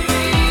give me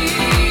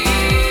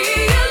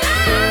real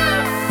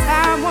love.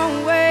 Time won't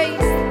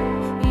waste,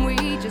 and we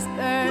just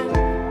learn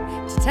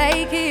to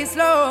take it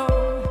slow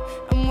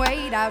and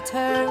wait our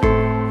turn.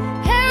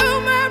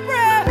 Hold my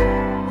breath,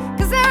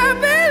 'cause I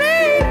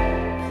believe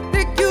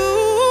that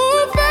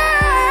you'll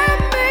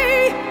find me.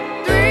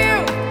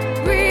 Real,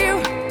 real,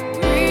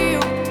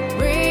 real,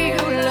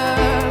 real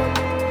love.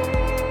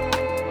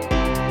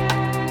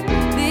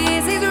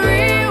 This is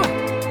real,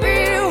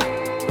 real,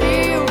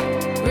 real,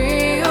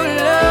 real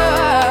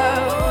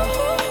love.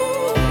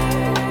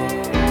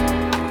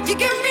 You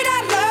give me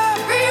that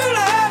love, real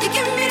love. You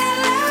give me that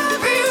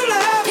love, real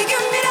love. You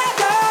give me that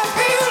love,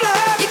 real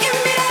love. You give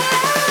me that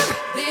love.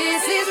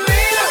 This is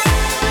real,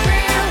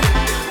 real,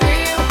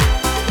 real,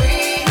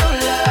 real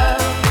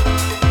love.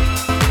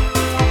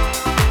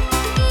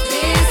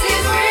 This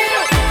is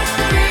real,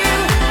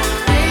 real,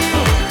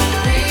 real,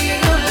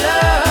 real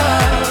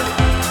love.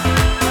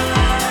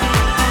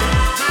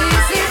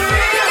 This is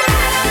real,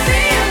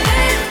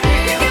 feeling.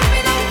 You give me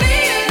that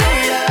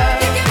feeling, love.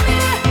 You give me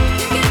that,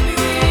 you give me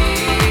real.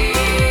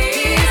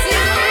 This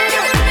is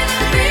real,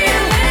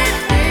 feeling.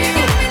 You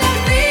give me that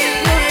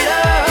feeling,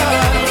 love.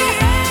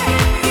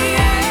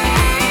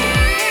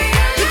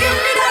 You give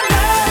me that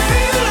love,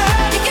 real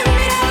love. You give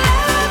me that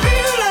love,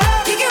 real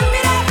love. You give me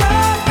that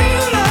love,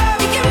 real love.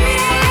 You give me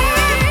that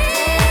love.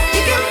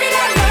 You give me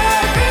that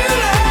love, real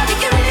love. You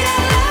give me that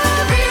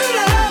love, real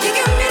love. You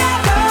give me that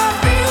love,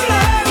 real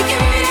love. You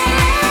give me that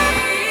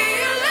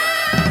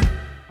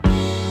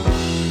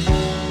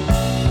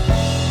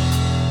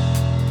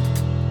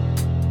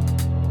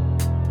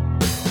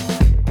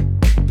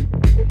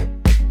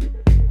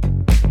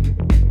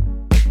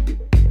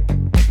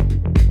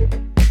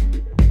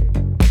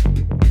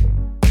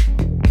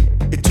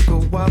It took a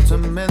while to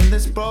mend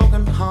this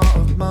broken heart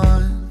of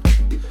mine.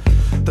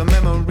 The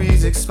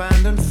memories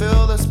expand and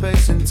fill the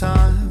space and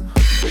time.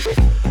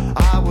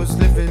 I was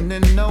living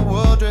in a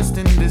world dressed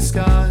in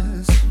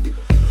disguise.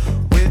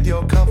 With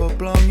your cover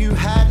blown, you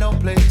had no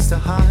place to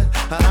hide.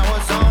 And I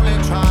was only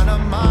trying to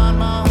mind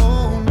my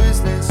own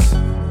business.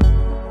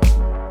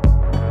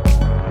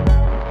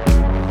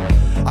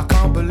 I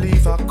can't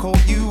believe I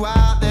caught you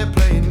out there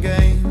playing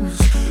games.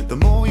 The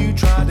more you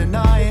try to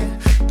deny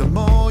it, the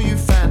more you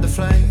fan the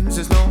flames.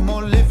 There's no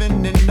more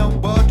living in no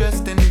world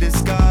dressed in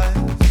disguise.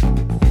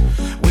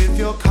 With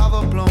your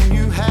cover blown,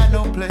 you had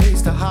no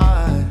place to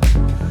hide.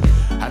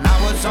 And I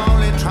was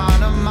only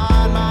trying to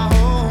mind my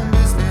own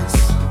business.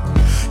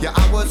 Yeah,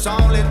 I was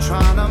only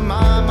trying to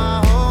mind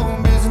my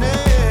own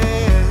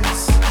business.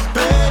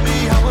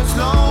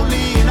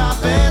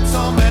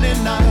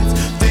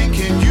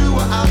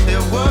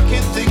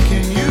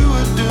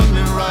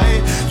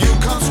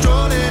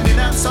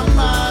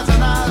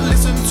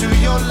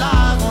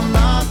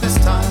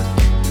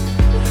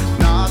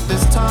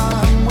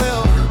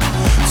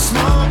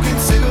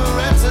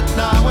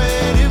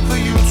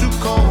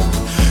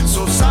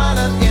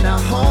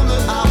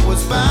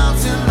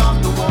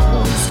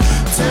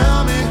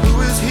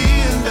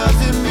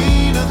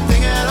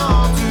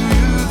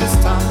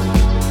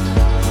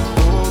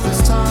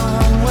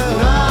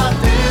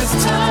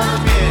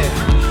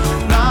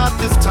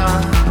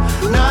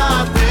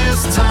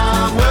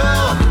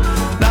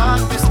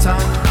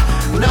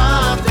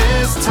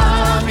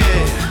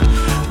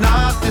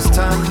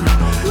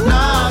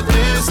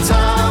 this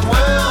time,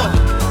 well,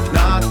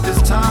 not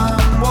this time,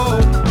 whoa.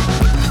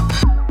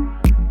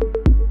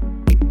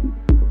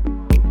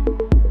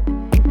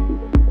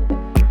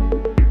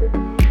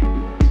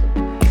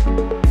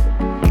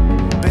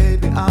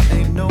 Baby, I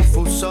ain't no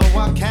fool, so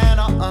I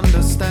cannot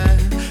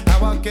understand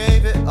how I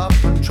gave it up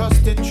and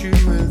trusted you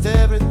with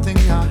everything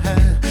I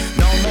had.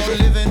 No more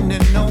living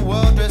in no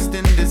world dressed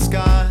in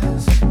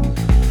disguise.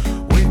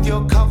 With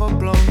your cover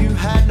blown, you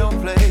had no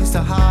place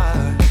to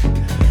hide.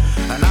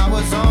 And I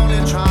was only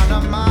trying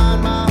to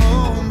mind my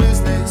own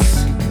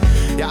business.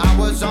 Yeah, I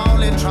was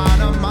only trying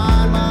to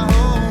mind my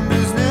own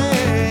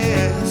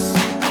business.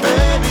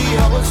 Baby,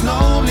 I was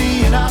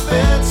lonely in our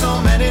bed so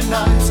many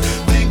nights,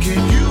 thinking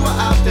you were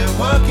out there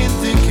working,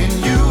 thinking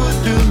you would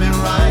do me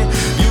right.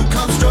 You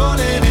come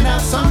strolling in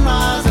at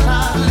sunrise and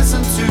I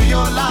listen to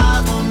your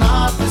lies. Well,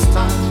 not this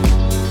time,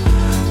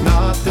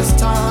 not this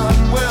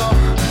time. Well,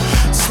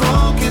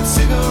 smoking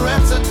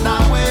cigarettes at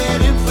night,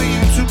 waiting for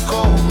you to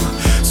go.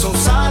 So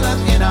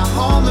silent in our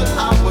home that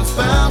I was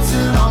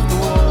bouncing off the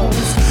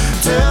walls.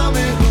 Tell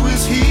me, who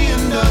is he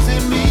and does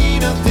it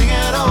mean a thing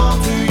at all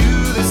to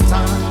you this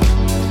time?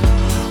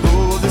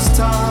 Oh, this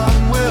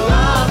time, well,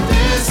 not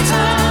this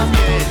time,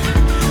 yeah.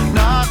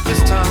 Not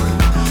this time,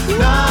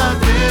 not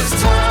this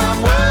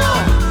time, well,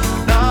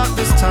 not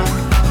this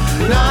time,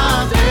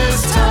 not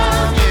this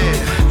time,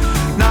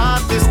 yeah.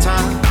 Not this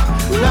time,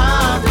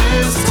 not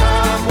this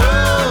time,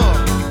 well,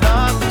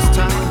 not this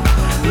time,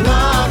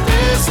 not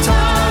this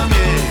time,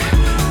 yeah.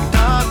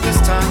 Not this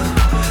time,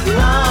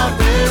 not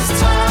this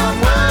time,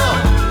 well,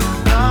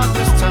 not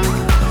this time,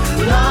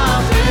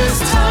 not this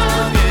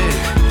time, yeah.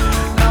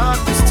 Not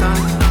this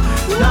time,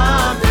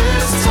 not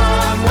this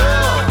time,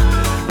 well,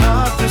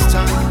 not this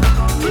time,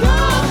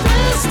 not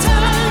this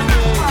time,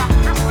 yeah.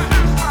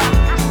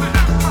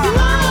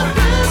 Not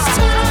this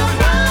time,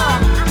 well,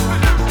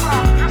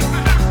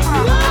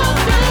 not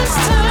this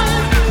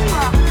time,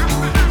 yeah.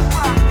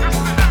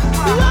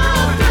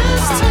 Not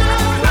this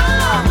time,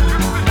 well,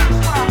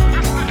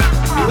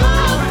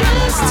 not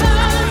this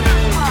time,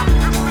 yeah.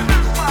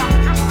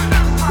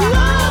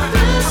 Not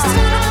this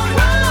time,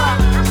 well.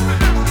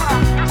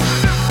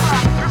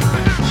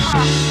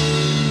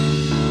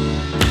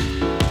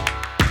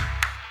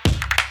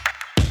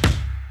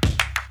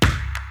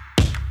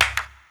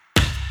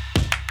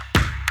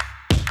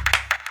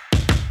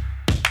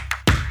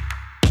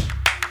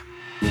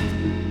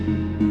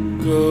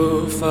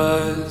 Go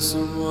find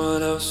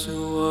someone else who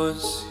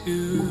wants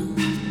you.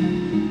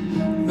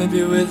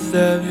 Maybe with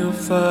them you'll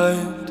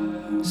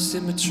find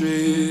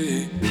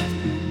symmetry.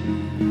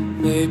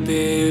 Maybe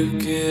you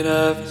can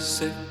have a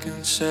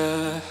second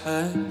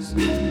chance.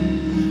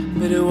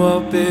 But it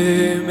won't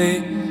be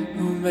me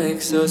who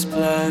makes those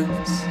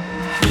plans.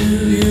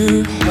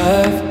 You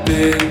have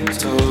been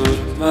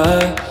told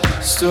my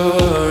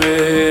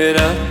story and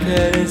I'm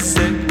getting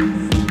sick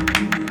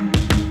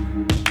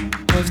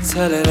of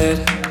telling it.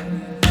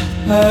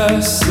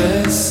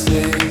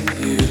 Assessing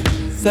you,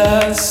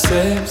 that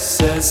same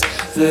sense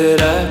that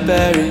I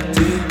buried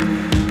deep.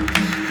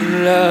 And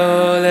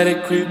now let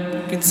it creep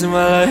into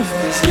my life.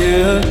 'Cause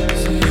you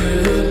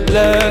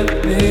let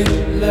me,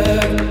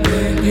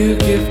 you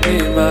give me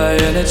my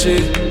energy.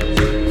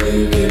 You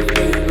give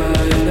me my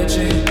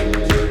energy.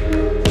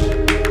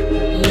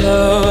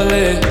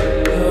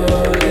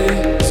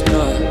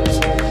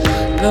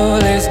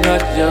 Lonely is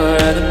not your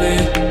enemy.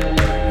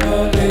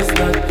 Lonely is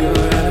not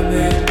your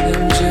enemy.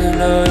 And you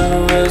know you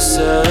will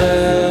survive.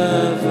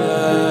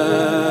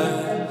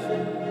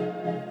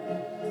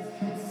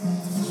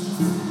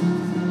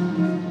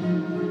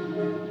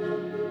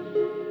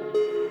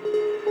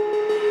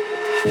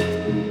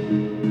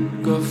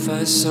 Go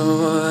find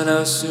someone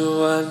else who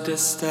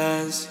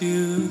understands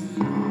you.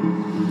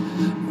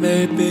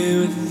 Maybe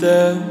with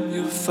them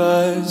you'll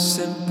find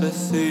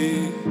sympathy.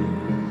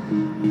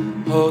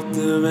 Hold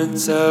them and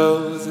tell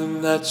them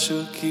that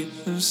you'll keep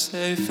them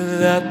safe and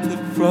that the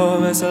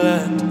promised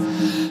land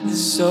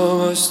is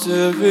almost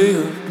a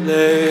real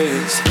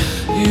place.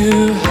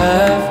 You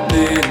have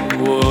been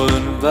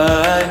warned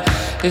by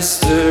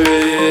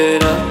history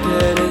and I'm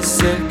getting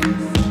sick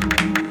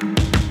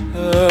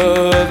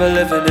of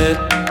living it.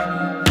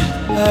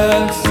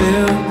 I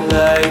feel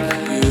like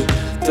you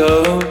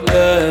don't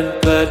learn,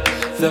 but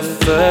the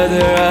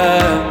further I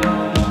am,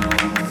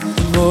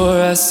 the more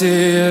I see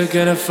you're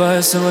gonna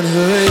find someone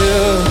who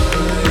you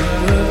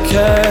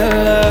can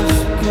love.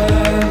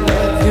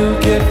 You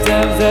give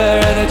them their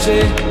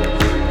energy.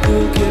 You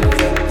give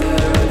them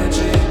their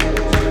energy.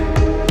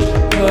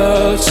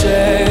 Oh,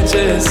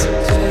 changing's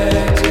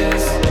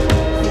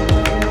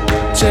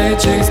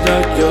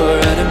not your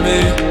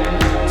enemy.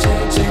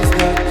 Changing's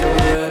not your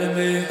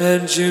enemy.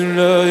 And you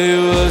know you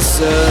will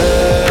survive.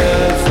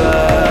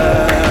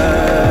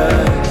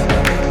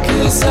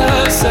 'Cause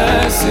I'm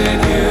sensing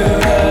you.